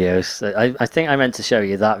K-pop videos. I think I meant to show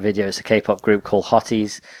you that video. It's a K-pop group called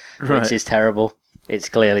Hotties, which is terrible. It's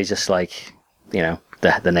clearly just like,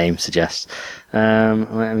 the name suggests.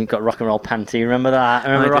 We've got Rock and Roll Panty. Remember that?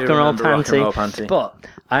 I remember Rock and Roll Panty. But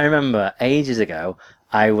I remember ages ago,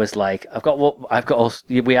 I was like,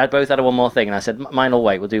 we had both had a one more thing, and I said, mine will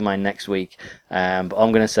wait, we'll do mine next week. But all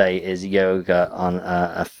I'm going to say is yoga on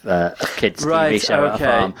a kids' TV show at a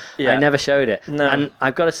farm. Yeah. I never showed it. No. And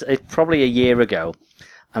I've got to say, it's probably a year ago,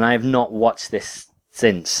 and I have not watched this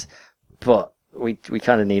since. But we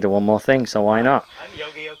kind of need a one more thing, so why not? I'm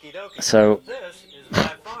Yogi Okie Dokie. So, this is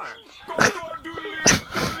my farm.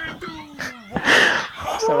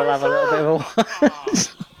 So we'll have a little bit of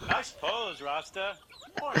a... Nice pose, Rasta.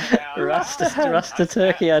 Rasta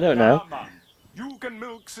turkey, I don't know. You can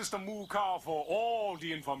milk Sister Moo Cow for all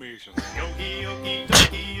the information. Yogi Okie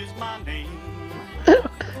Dokie is my name. A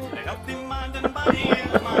healthy mind and body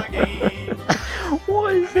is my game.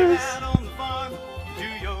 What is this?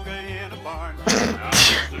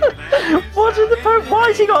 What is the Pope? Why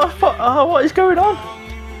has he got a what is going on?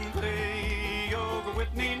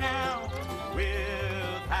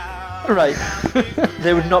 Right.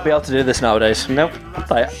 They would not be able to do this nowadays. Nope.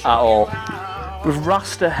 Like, at all. With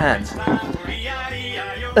Rasta hen.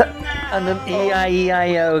 And then E-I-E-I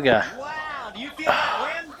yoga. Wow, do you feel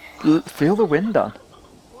that wind? Feel the wind on.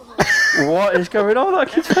 What is going on? That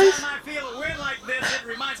kid's face. I feel a wind like this. It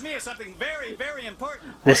reminds me of something very, very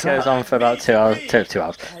important. This goes on for about 2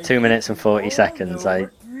 hours. 2 minutes and 40 seconds. I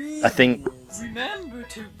think. Remember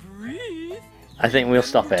to breathe. I think we'll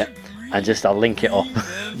stop it and I'll link it up.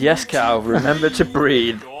 Yes, Cal. Remember to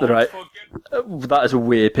breathe. Right. That is a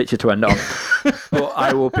weird picture to end on. But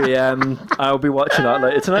I will be watching that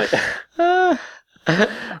later tonight.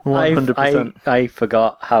 100%. I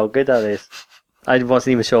forgot how good that is. I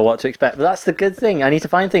wasn't even sure what to expect, but that's the good thing. I need to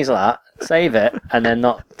find things like that, save it, and then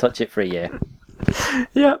not touch it for a year.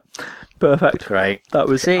 Yeah, perfect. Great. That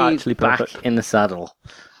was actually perfect. Back in the saddle.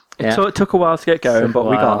 Yeah. So it took a while to get going, but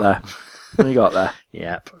we got there. We got there.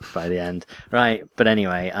 Yep, by the end. Right, but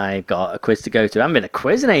anyway, I've got a quiz to go to. I haven't been a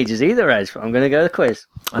quiz in ages either, Reg, but I'm going to go to the quiz.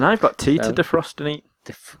 And I've got tea to defrost and eat.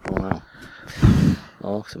 Wow.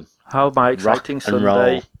 Awesome. How am I exciting Rock and Sunday?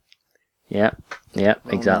 roll. Yep,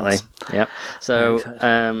 exactly. Yep. So,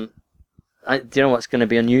 do you know what's going to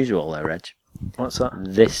be unusual though, Reg? What's that?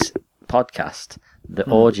 This podcast, the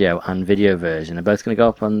audio and video version, are both going to go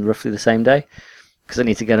up on roughly the same day. Because I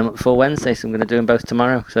need to get them up before Wednesday, so I'm going to do them both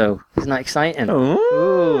tomorrow. So, isn't that exciting?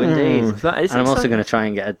 Ooh, indeed. That is and I'm also exciting. going to try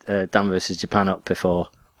and get a Dan vs Japan up before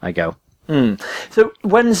I go. So,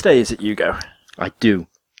 Wednesday is it you go? I do.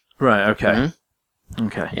 Right, okay. Mm-hmm.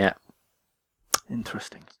 Okay. Yeah.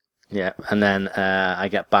 Interesting. Yeah, and then I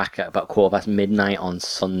get back at about midnight on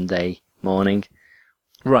Sunday morning.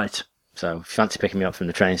 Right. So, if you fancy picking me up from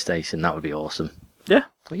the train station, that would be awesome. Yeah.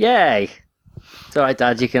 Yay! It's alright,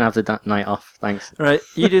 Dad, you can have the night off, thanks. Right,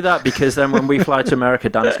 you do that because then when we fly to America,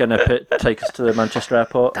 Dan's going to take us to the Manchester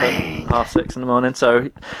airport at 6:30 in the morning,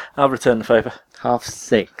 so I'll return the favour.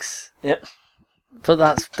 6:30? Yep.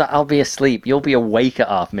 But I'll be asleep. You'll be awake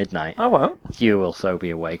at midnight. I won't. You will so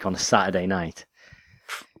be awake on a Saturday night.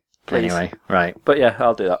 Please. Anyway, right. But yeah,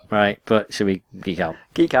 I'll do that. Right, but should we geek out?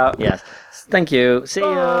 Geek out. Yes. Thank you. See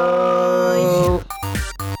you.